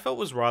series I felt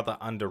was rather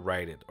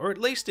underrated, or at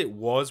least it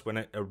was when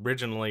it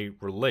originally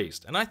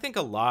released, and I think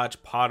a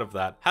large part of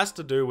that has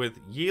to do with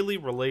yearly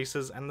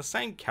releases and the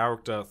same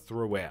character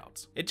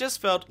throughout. It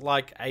just felt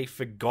like a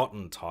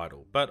forgotten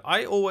title, but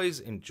I always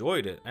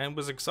enjoyed it and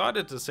was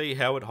excited to see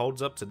how it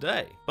holds up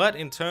today. But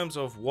in terms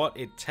of what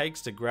it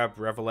takes to grab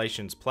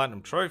Revelations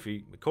Platinum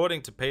Trophy,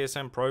 according to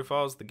PSN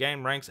profiles, the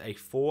game ranks a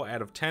 4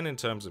 out of 10 in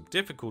terms of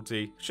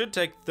difficulty, should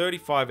take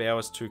 35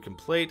 hours to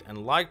complete, and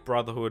like like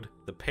Brotherhood,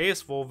 the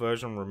PS4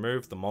 version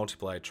removed the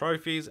multiplayer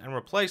trophies and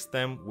replaced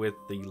them with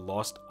the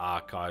Lost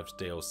Archives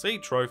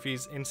DLC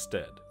trophies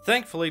instead.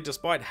 Thankfully,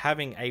 despite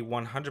having a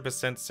 100%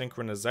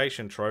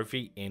 synchronization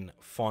trophy in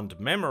Fond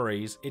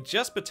Memories, it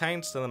just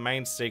pertains to the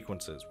main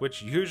sequences,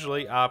 which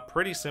usually are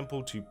pretty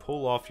simple to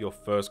pull off your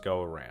first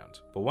go around.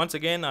 But once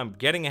again, I'm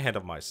getting ahead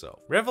of myself.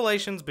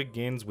 Revelations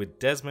begins with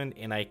Desmond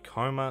in a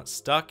coma,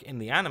 stuck in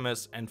the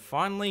Animus, and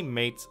finally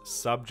meets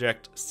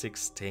Subject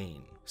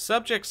 16.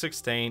 Subject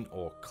 16,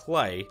 or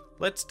Clay,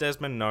 lets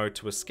Desmond know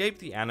to escape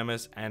the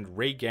Animus and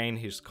regain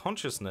his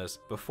consciousness.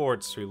 Before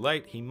it's too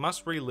late, he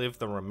must relive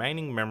the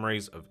remaining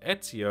memories of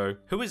Ezio,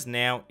 who is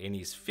now in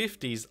his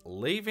 50s,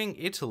 leaving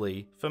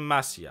Italy for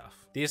Masyaf,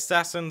 the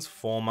assassin's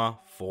former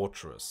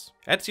fortress.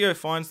 Ezio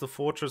finds the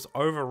fortress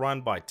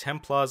overrun by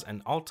Templars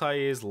and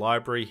Altair's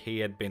library he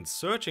had been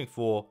searching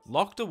for,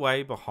 locked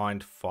away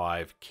behind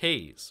 5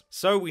 keys.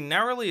 So we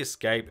narrowly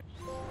escape.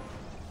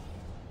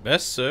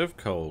 Best served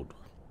cold.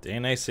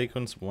 DNA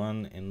sequence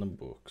 1 in the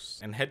books.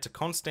 And head to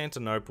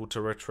Constantinople to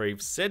retrieve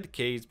said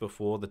keys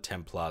before the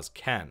Templars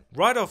can.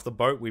 Right off the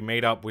boat we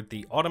meet up with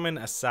the Ottoman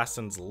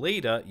assassins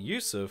leader,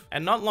 Yusuf,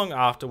 and not long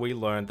after we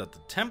learn that the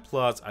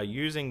Templars are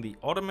using the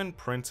Ottoman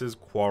prince's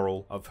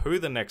quarrel of who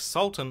the next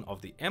sultan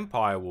of the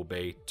empire will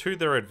be to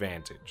their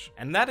advantage.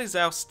 And that is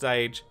our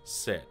stage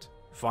set.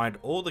 Find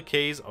all the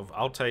keys of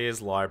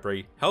Altair's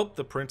library, help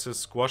the princes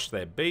squash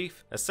their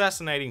beef,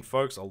 assassinating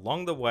folks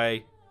along the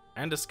way,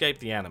 and escape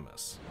the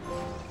Animus.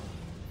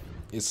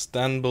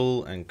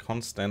 Istanbul and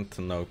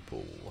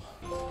Constantinople.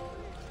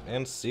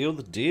 And seal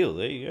the deal,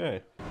 there you go.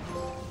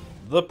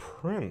 The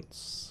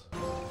Prince.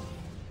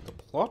 The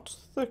plot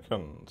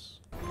thickens.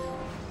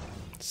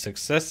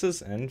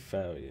 Successes and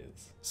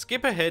failures.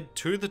 Skip ahead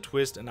to the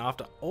twist, and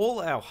after all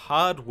our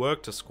hard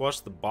work to squash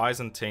the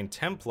Byzantine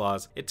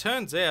Templars, it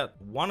turns out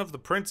one of the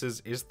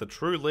princes is the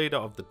true leader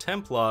of the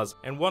Templars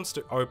and wants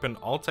to open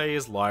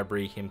Altair's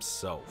library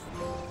himself.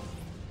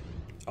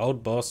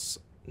 Old boss,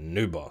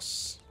 new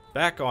boss.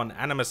 Back on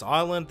Animus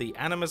Island, the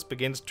Animus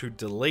begins to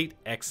delete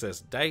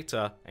excess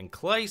data, and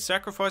Clay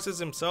sacrifices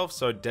himself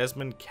so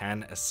Desmond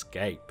can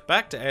escape.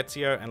 Back to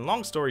Ezio, and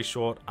long story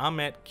short,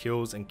 Ahmet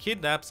kills and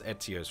kidnaps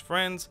Ezio's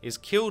friends, is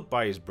killed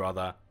by his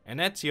brother,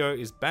 and Ezio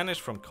is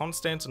banished from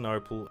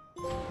Constantinople.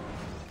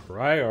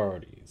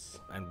 Priorities.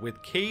 And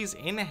with keys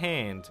in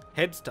hand,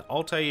 heads to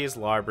Altair's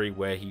library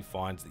where he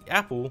finds the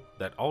apple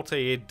that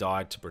Altair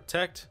died to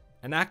protect,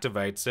 and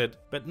activates it,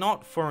 but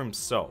not for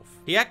himself.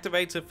 He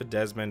activates it for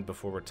Desmond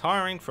before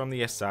retiring from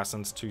the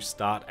assassins to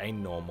start a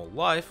normal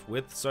life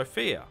with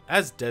Sophia.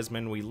 As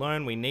Desmond, we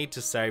learn we need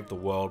to save the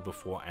world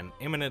before an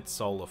imminent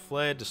solar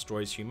flare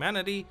destroys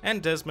humanity,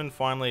 and Desmond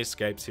finally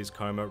escapes his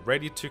coma,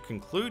 ready to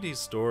conclude his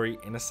story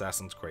in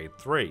Assassin's Creed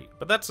 3.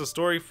 But that's a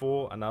story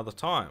for another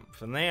time.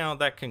 For now,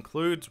 that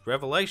concludes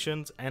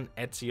Revelations and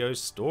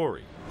Ezio's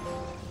story.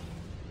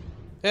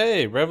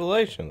 Hey,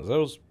 Revelations, that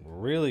was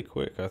really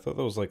quick. I thought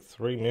there was like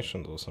 3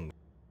 missions or something.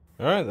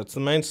 Alright, that's the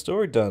main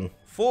story done.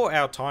 For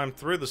our time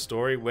through the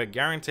story, we're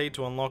guaranteed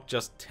to unlock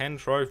just 10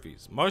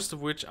 trophies, most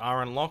of which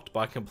are unlocked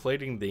by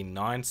completing the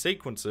 9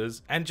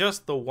 sequences, and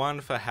just the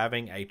one for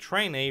having a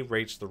trainee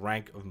reach the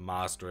rank of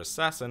Master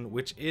Assassin,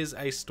 which is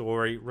a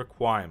story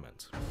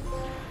requirement.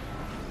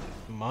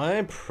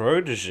 My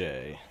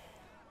protege.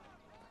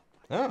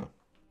 Oh.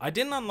 I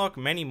didn't unlock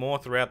many more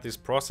throughout this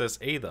process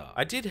either.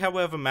 I did,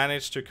 however,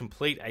 manage to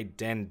complete a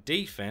Den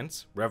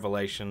Defense,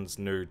 Revelation's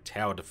new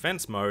tower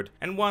defense mode,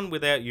 and one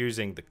without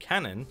using the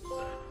cannon.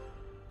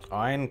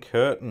 Iron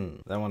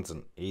Curtain. That one's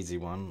an easy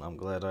one. I'm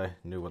glad I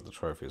knew what the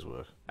trophies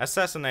were.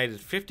 Assassinated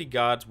 50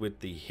 guards with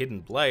the Hidden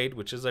Blade,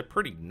 which is a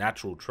pretty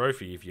natural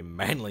trophy if you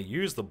mainly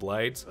use the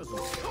blades.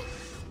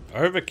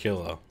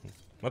 Overkiller.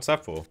 What's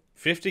that for?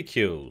 50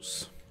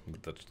 kills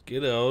with the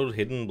good old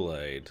Hidden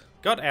Blade.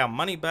 Got our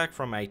money back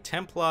from a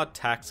Templar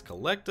tax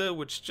collector,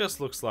 which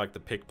just looks like the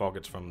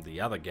pickpockets from the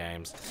other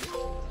games.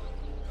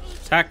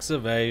 Tax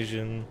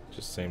evasion.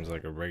 Just seems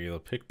like a regular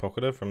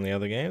pickpocketer from the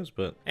other games,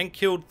 but... And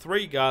killed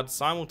 3 guards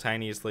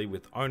simultaneously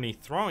with only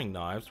throwing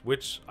knives,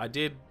 which I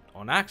did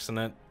on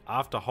accident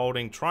after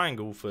holding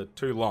triangle for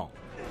too long.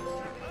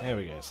 There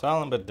we go,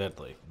 silent but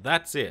deadly.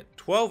 That's it.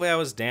 12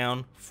 hours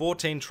down,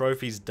 14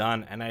 trophies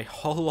done, and a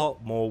whole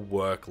lot more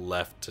work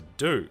left to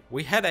do.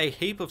 We had a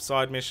heap of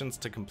side missions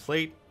to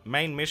complete,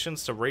 main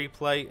missions to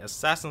replay,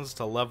 assassins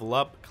to level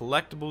up,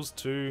 collectibles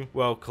to,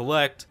 well,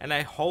 collect, and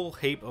a whole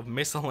heap of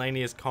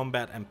miscellaneous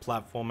combat and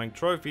platforming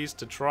trophies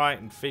to try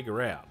and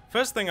figure out.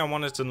 First thing I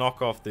wanted to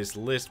knock off this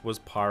list was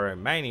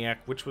Pyromaniac,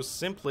 which was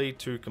simply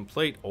to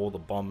complete all the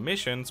bomb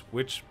missions,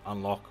 which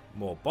unlock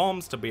more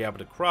bombs to be able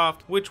to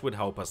craft, which would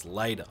help us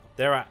later.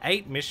 There are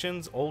 8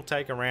 missions, all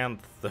take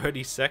around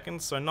 30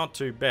 seconds, so not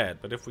too bad,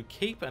 but if we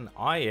keep an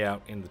eye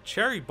out in the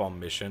Cherry Bomb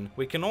mission,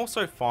 we can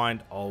also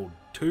find old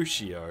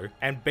Tuccio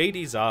and beat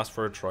his ass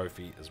for a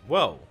trophy as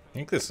well. I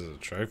think this is a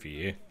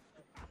trophy here,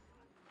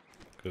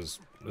 because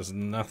there's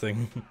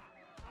nothing.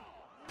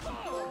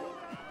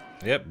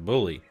 Yep,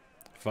 bully.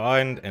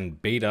 Find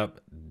and beat up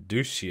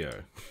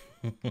Duccio.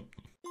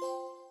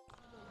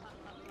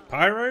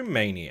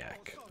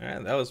 Pyromaniac.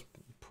 That was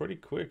pretty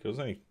quick. It was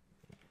only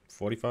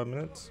 45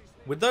 minutes.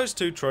 With those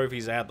two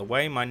trophies out the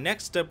way, my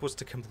next step was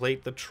to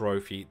complete the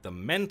trophy, the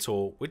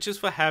Mentor, which is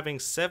for having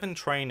 7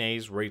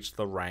 trainees reach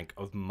the rank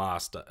of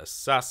Master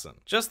Assassin.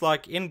 Just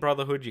like in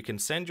Brotherhood, you can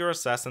send your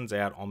assassins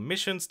out on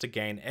missions to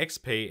gain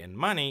XP and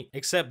money,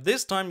 except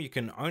this time you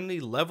can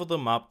only level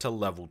them up to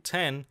level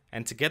 10,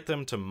 and to get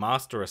them to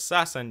Master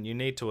Assassin, you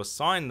need to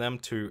assign them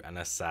to an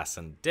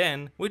Assassin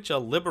Den, which are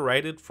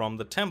liberated from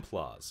the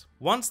Templars.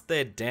 Once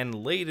they're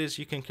Den leaders,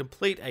 you can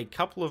complete a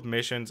couple of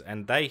missions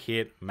and they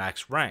hit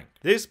max rank.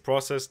 This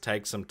process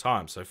takes some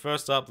time, so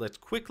first up, let's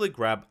quickly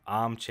grab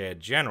Armchair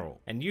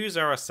General and use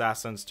our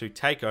assassins to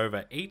take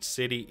over each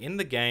city in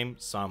the game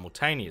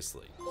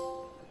simultaneously.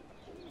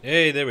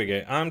 Hey, there we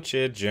go,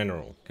 Armchair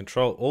General.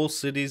 Control all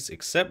cities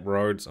except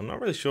Rhodes. I'm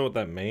not really sure what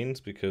that means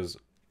because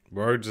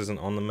Rhodes isn't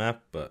on the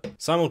map, but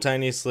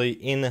simultaneously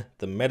in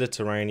the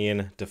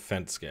Mediterranean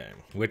defense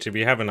game, which if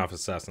you have enough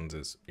assassins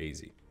is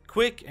easy.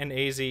 Quick and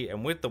easy,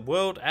 and with the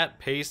world at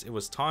peace, it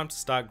was time to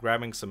start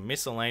grabbing some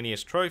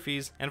miscellaneous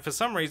trophies, and for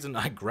some reason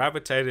I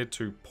gravitated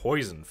to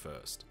Poison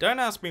first. Don't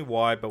ask me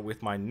why, but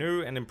with my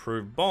new and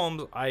improved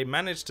bombs, I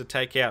managed to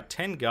take out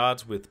 10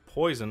 guards with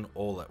Poison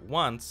all at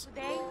once.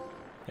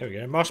 There we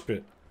go, mosh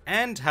pit.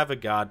 And have a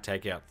guard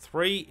take out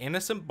 3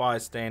 innocent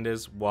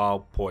bystanders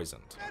while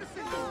poisoned.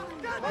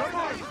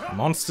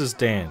 Monsters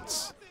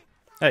dance.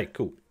 Hey,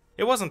 cool.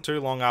 It wasn't too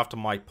long after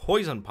my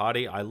poison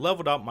party, I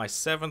leveled up my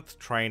 7th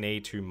trainee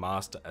to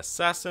Master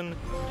Assassin.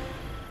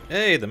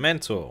 Hey, the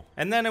Mentor.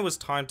 And then it was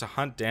time to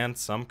hunt down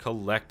some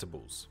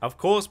collectibles. Of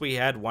course, we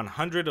had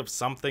 100 of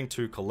something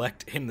to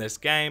collect in this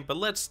game, but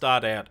let's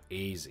start out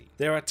easy.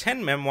 There are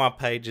 10 memoir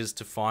pages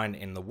to find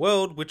in the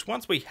world, which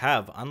once we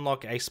have,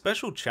 unlock a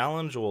special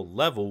challenge or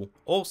level,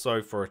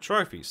 also for a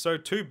trophy, so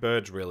 2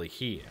 birds really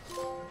here.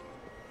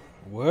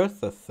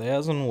 Worth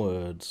 1,000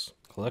 words.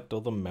 Collect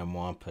all the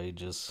memoir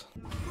pages.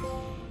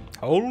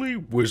 Holy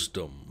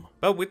wisdom.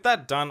 But with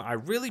that done, I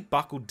really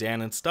buckled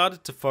down and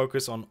started to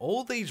focus on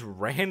all these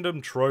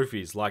random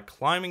trophies, like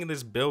climbing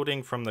this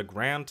building from the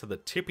ground to the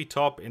tippy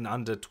top in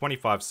under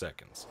 25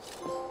 seconds.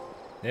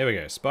 There we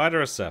go,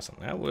 Spider Assassin.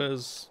 That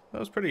was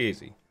pretty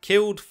easy.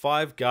 Killed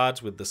 5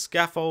 guards with the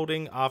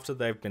scaffolding after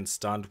they've been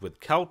stunned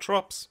with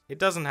caltrops. It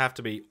doesn't have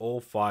to be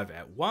all 5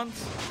 at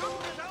once.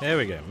 There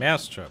we go,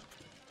 Mousetrap.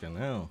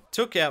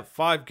 Took out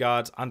 5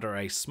 guards under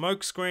a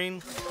smoke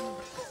screen.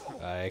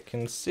 I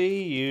can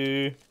see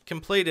you.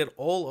 Completed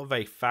all of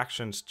a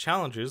faction's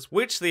challenges,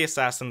 which the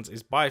assassins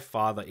is by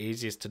far the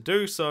easiest to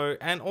do so,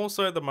 and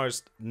also the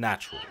most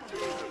natural.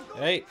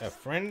 Hey, a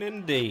friend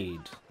indeed.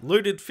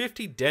 Looted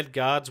 50 dead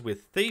guards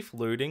with thief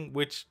looting,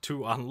 which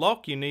to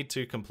unlock you need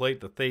to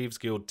complete the Thieves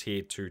Guild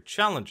tier 2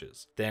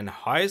 challenges. Then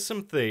hire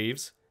some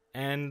thieves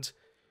and,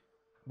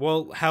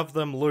 well, have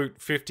them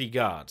loot 50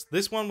 guards.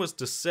 This one was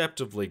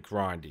deceptively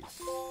grindy.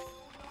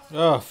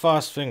 Oh,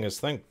 fast fingers,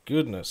 thank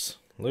goodness.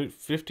 Loot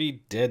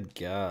 50 dead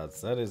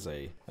guards. That is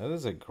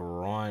a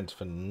grind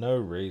for no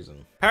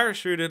reason.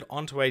 Parachuted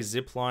onto a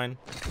zipline.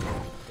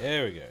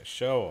 There we go,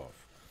 show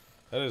off.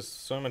 That is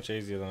so much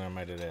easier than I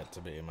made it out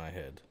to be in my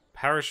head.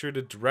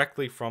 Parachuted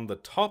directly from the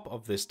top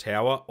of this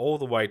tower all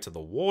the way to the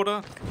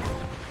water.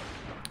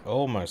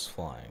 Almost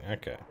flying,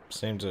 okay.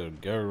 Seemed to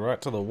go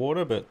right to the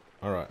water, but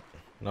alright.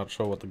 Not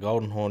sure what the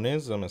golden horn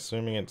is. I'm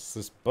assuming it's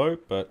this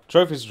boat, but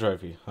trophy's a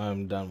trophy.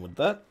 I'm done with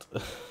that.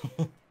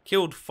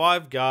 Killed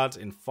 5 guards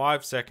in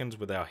 5 seconds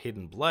with our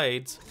hidden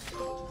blades.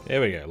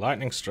 There we go,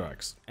 lightning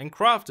strikes. And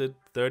crafted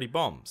 30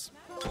 bombs.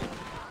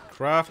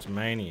 Craft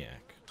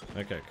maniac.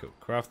 Okay, cool.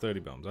 Craft 30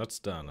 bombs. That's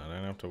done. I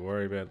don't have to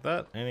worry about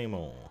that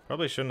anymore.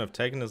 Probably shouldn't have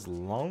taken as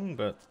long,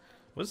 but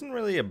wasn't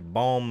really a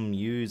bomb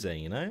user,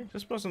 you know?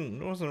 Just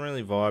wasn't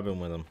really vibing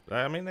with them.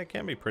 I mean, they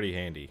can be pretty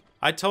handy.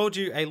 I told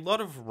you a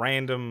lot of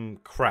random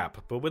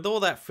crap, but with all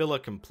that filler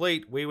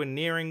complete, we were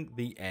nearing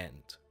the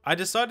end. I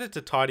decided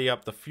to tidy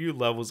up the few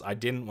levels I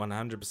didn't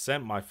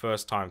 100% my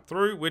first time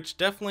through, which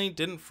definitely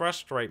didn't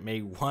frustrate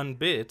me one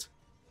bit.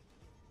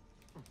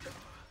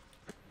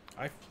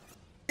 I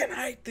f***ing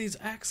hate these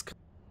axe.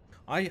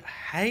 I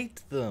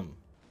hate them.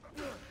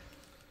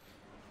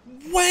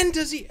 When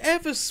does he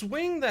ever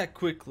swing that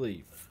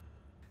quickly? For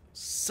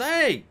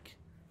sake!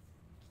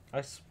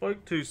 I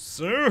spoke too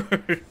soon.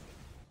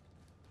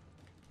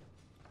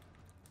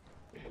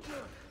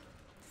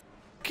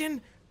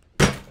 Fucking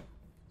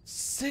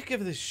sick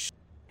of this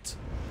shit.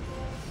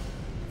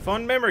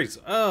 Fond memories.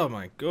 Oh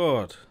my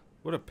god.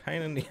 What a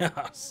pain in the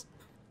ass.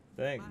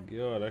 Thank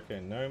god. Okay,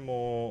 no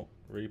more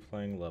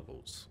replaying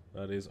levels.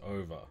 That is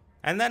over.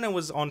 And then it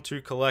was on to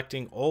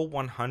collecting all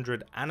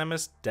 100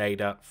 Animus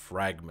data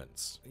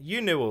fragments. You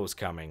knew it was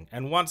coming,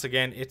 and once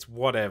again, it's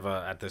whatever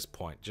at this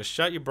point. Just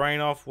shut your brain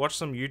off, watch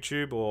some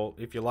YouTube, or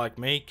if you're like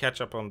me,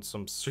 catch up on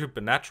some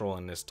Supernatural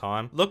in this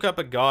time. Look up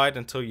a guide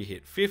until you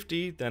hit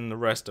 50, then the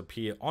rest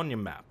appear on your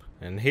map.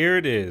 And here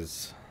it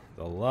is,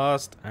 the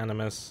last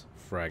Animus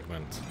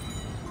fragment.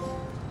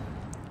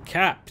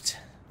 Capped.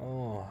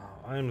 Oh,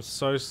 I'm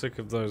so sick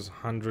of those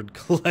 100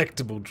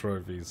 collectible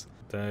trophies.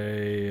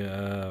 They,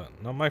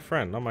 not my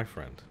friend, not my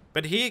friend.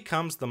 But here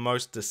comes the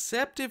most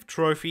deceptive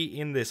trophy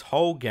in this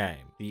whole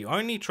game. The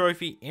only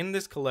trophy in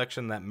this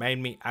collection that made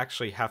me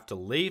actually have to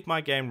leave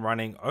my game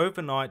running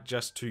overnight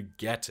just to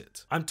get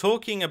it. I'm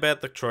talking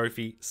about the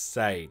trophy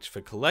Sage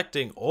for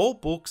collecting all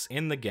books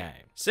in the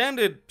game.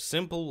 Sounded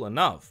simple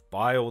enough.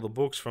 Buy all the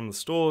books from the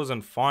stores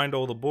and find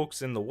all the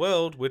books in the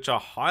world which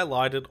are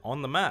highlighted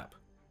on the map.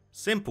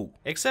 Simple,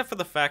 except for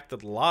the fact that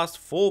the last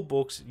 4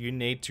 books you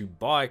need to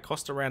buy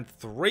cost around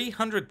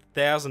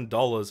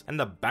 $300,000 and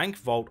the bank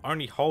vault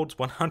only holds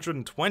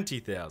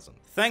 $120,000.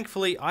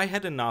 Thankfully, I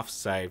had enough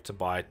saved to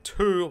buy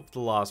 2 of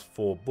the last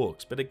 4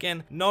 books, but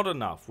again, not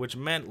enough, which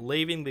meant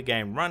leaving the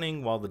game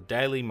running while the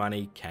daily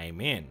money came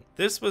in.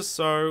 This was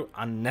so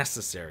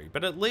unnecessary,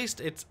 but at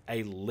least it's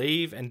a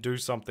leave and do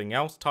something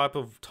else type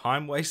of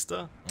time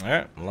waster.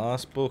 Alright,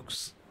 last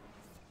books.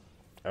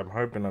 I'm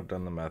hoping I've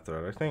done the math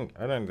right.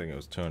 I don't think it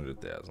was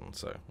 200,000,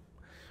 so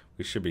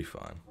we should be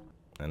fine.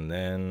 And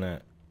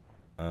then,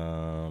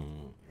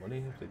 what do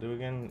you have to do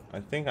again? I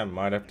think I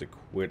might have to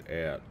quit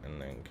out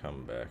and then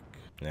come back.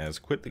 Now, does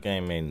quit the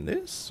game mean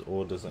this,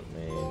 or does it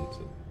mean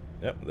to...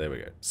 Yep, there we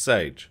go.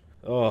 Sage.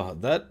 Oh,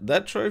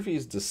 that trophy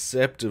is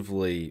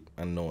deceptively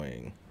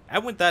annoying.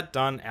 And with that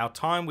done, our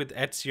time with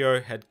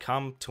Ezio had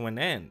come to an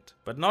end,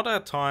 but not our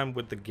time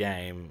with the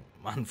game,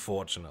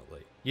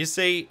 unfortunately. You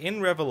see,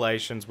 in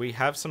Revelations, we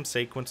have some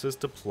sequences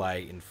to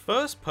play in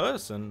first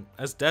person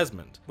as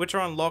Desmond, which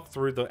are unlocked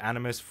through the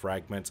Animus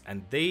fragments,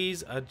 and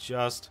these are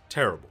just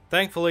terrible.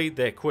 Thankfully,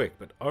 they're quick,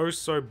 but oh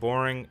so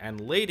boring,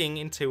 and leading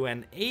into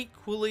an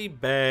equally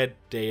bad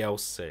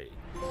DLC.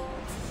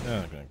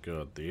 Oh my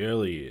god, the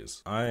early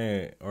years.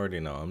 I already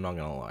know I'm not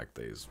gonna like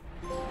these.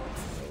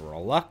 The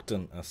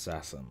reluctant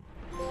assassin.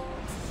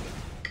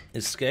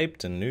 Escape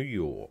to New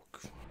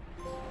York.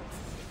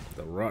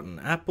 The rotten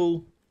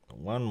apple.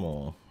 One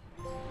more.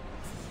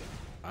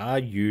 Are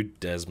you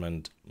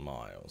Desmond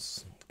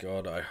Miles?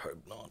 God, I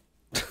hope not.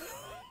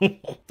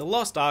 The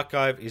Lost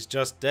Archive is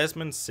just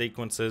Desmond's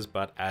sequences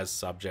but as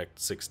Subject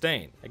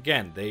 16.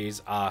 Again,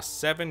 these are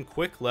 7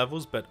 quick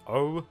levels but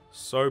oh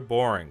so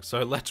boring,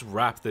 so let's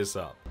wrap this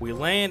up. We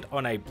land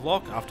on a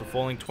block after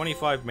falling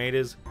 25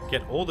 meters,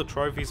 get all the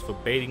trophies for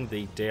beating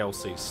the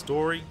DLC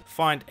story,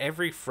 find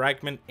every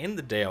fragment in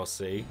the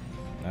DLC.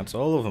 That's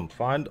all of them.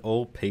 Find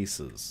all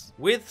pieces.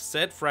 With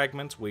said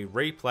fragments, we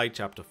replay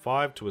chapter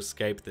 5 to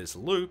escape this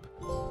loop.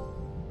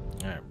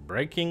 Alright,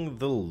 breaking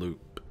the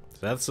loop.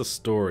 So that's the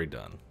story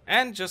done.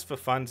 And just for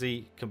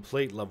funsy,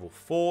 complete level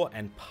 4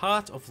 and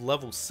part of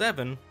level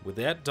 7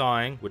 without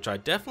dying, which I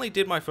definitely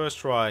did my first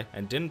try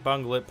and didn't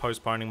bungle it,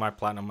 postponing my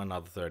platinum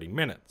another 30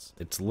 minutes.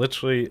 It's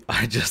literally,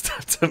 I just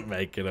have to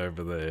make it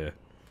over there.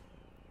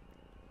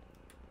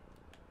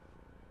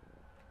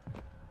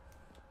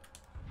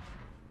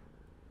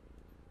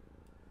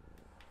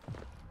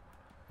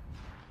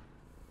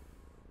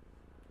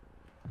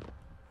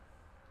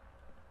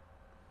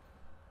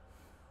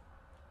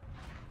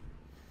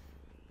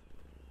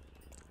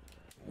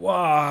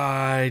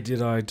 Why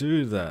did I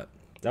do that?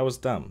 That was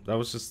dumb. That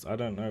was just, I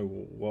don't know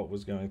what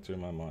was going through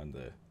my mind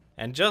there.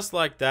 And just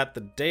like that,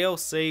 the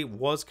DLC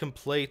was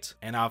complete,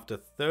 and after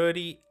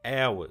 30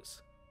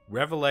 hours,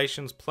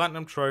 Revelations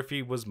Platinum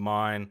Trophy was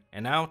mine,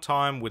 and our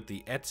time with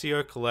the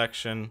Ezio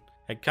Collection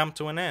had come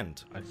to an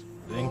end. I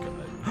think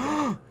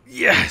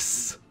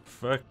yes!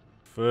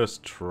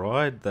 First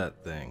tried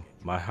that thing.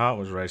 My heart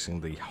was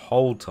racing the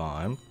whole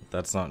time.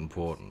 That's not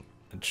important.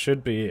 It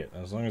should be it,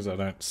 as long as I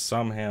don't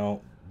somehow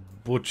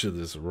butcher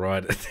this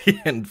right at the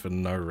end for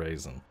no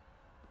reason.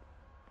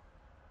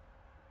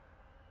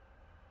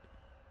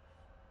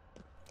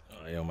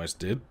 I almost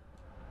did.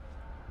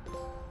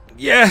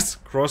 Yes!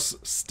 Cross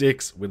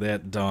sticks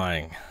without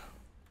dying.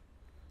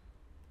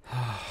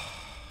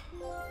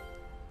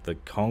 The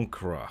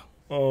Conqueror.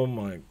 Oh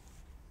my...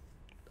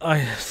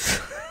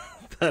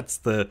 That's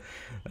the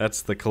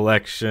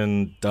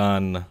collection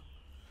done.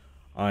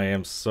 I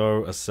am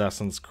so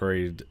Assassin's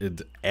Creed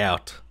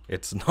out.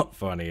 It's not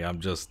funny. I'm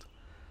just...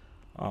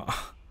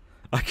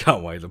 I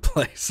can't wait to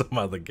play some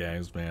other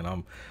games,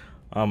 man.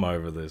 I'm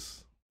over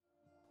this.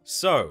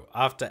 So,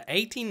 after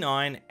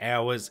 89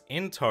 hours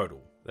in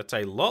total, that's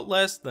a lot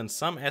less than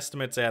some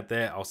estimates out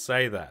there, I'll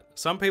say that.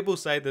 Some people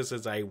say this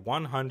is a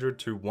 100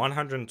 to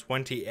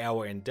 120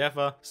 hour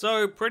endeavor,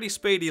 so pretty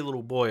speedy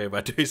little boy if I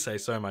do say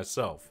so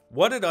myself.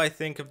 What did I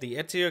think of the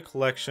Ezio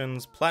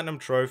Collections, Platinum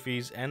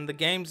Trophies, and the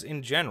games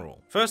in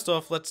general? First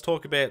off, let's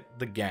talk about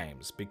the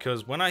games,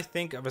 because when I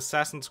think of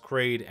Assassin's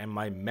Creed and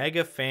my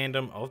mega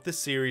fandom of the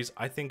series,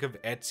 I think of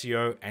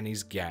Ezio and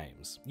his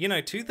games. You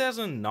know,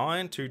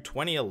 2009 to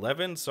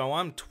 2011, so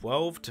I'm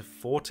 12 to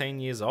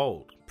 14 years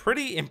old.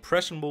 Pretty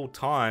impressionable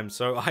time,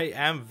 so I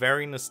am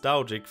very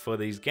nostalgic for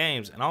these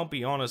games, and I'll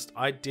be honest,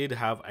 I did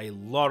have a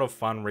lot of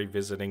fun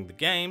revisiting the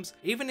games,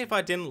 even if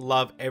I didn't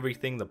love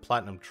everything the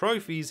Platinum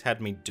Trophies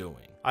had me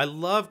doing. I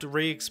loved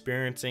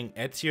re-experiencing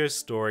Ezio's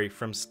story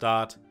from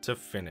start to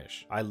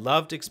finish. I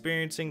loved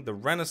experiencing the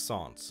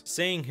Renaissance,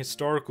 seeing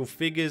historical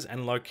figures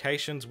and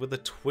locations with a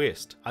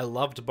twist. I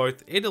loved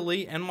both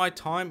Italy and my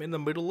time in the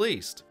Middle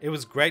East. It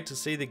was great to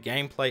see the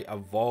gameplay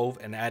evolve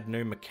and add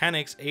new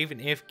mechanics even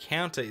if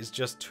counter is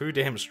just too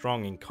damn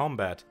strong in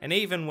combat, and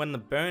even when the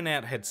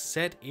burnout had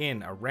set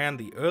in around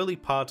the early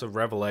parts of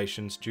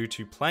Revelations due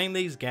to playing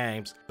these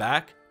games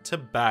back to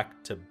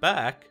back to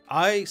back,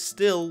 I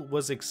still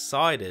was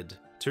excited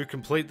to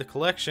complete the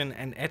collection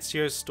and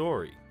Ezio's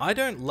story. I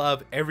don't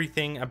love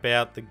everything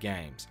about the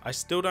games. I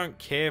still don't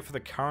care for the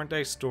current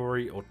day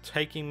story or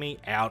taking me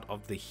out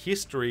of the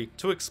history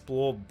to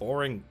explore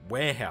boring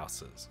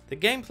warehouses. The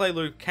gameplay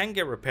loop can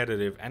get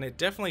repetitive and it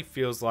definitely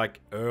feels like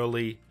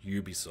early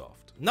Ubisoft.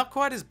 Not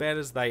quite as bad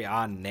as they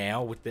are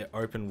now with their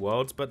open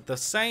worlds, but the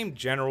same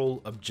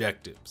general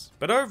objectives.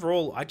 But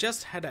overall, I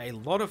just had a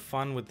lot of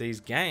fun with these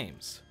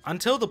games,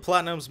 until the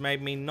platinums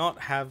made me not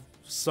have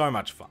so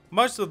much fun.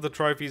 Most of the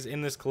trophies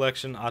in this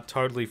collection are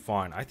totally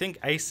fine. I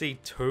think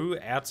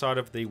AC2 outside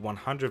of the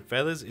 100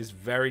 feathers is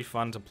very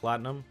fun to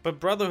platinum, but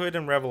Brotherhood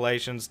and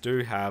Revelations do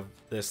have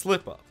their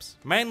slip-ups.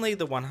 Mainly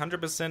the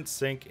 100%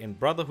 sync in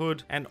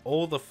Brotherhood and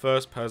all the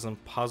first-person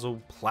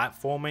puzzle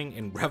platforming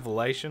in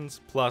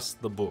Revelations, plus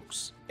the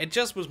books. It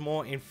just was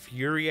more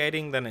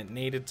infuriating than it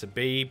needed to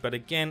be, but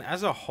again,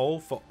 as a whole,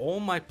 for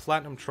all my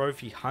platinum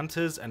trophy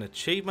hunters and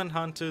achievement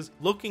hunters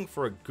looking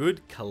for a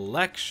good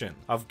collection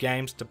of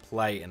games to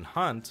play and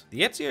hunt,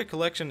 the Ezio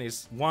Collection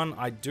is one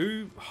I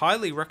do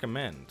highly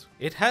recommend.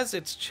 It has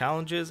its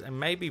challenges and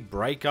maybe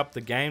break up the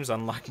games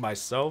unlike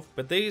myself,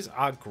 but these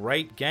are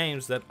great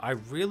games that I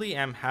really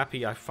am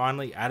happy I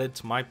finally added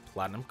to my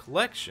platinum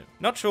collection.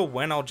 Not sure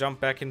when I'll jump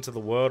back into the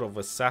world of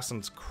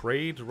Assassin's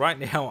Creed. Right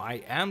now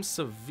I am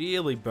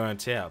severely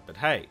burnt out, but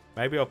hey,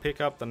 maybe I'll pick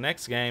up the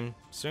next game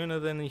sooner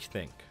than you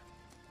think.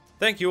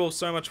 Thank you all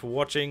so much for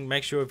watching.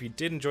 Make sure if you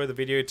did enjoy the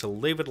video to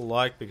leave it a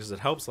like because it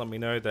helps let me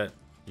know that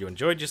you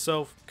enjoyed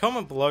yourself.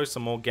 Comment below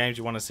some more games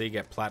you want to see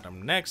get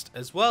platinum next,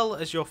 as well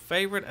as your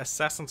favorite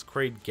Assassin's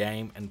Creed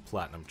game and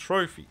platinum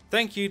trophy.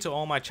 Thank you to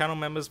all my channel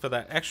members for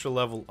that extra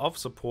level of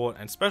support,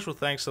 and special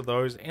thanks to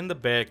those in the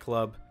Bear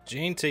Club: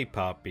 G&T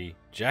Papi,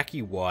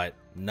 Jackie White,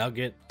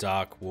 Nugget,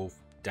 Dark Wolf,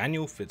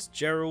 Daniel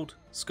Fitzgerald,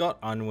 Scott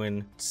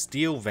Unwin,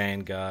 Steel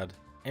Vanguard,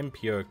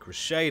 MPO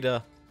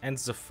Crusader, and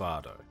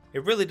Zafado.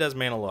 It really does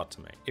mean a lot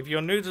to me. If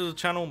you're new to the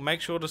channel, make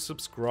sure to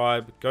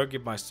subscribe, go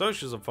give my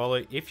socials a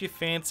follow if you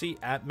fancy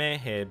at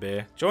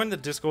MayorHairBear, join the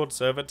Discord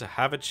server to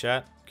have a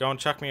chat, go and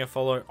chuck me a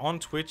follow on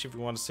Twitch if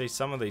you want to see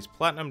some of these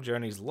platinum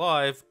journeys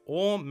live,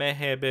 or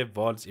MayorHairBear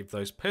VODs if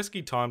those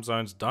pesky time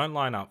zones don't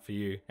line up for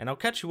you, and I'll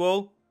catch you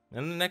all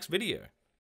in the next video.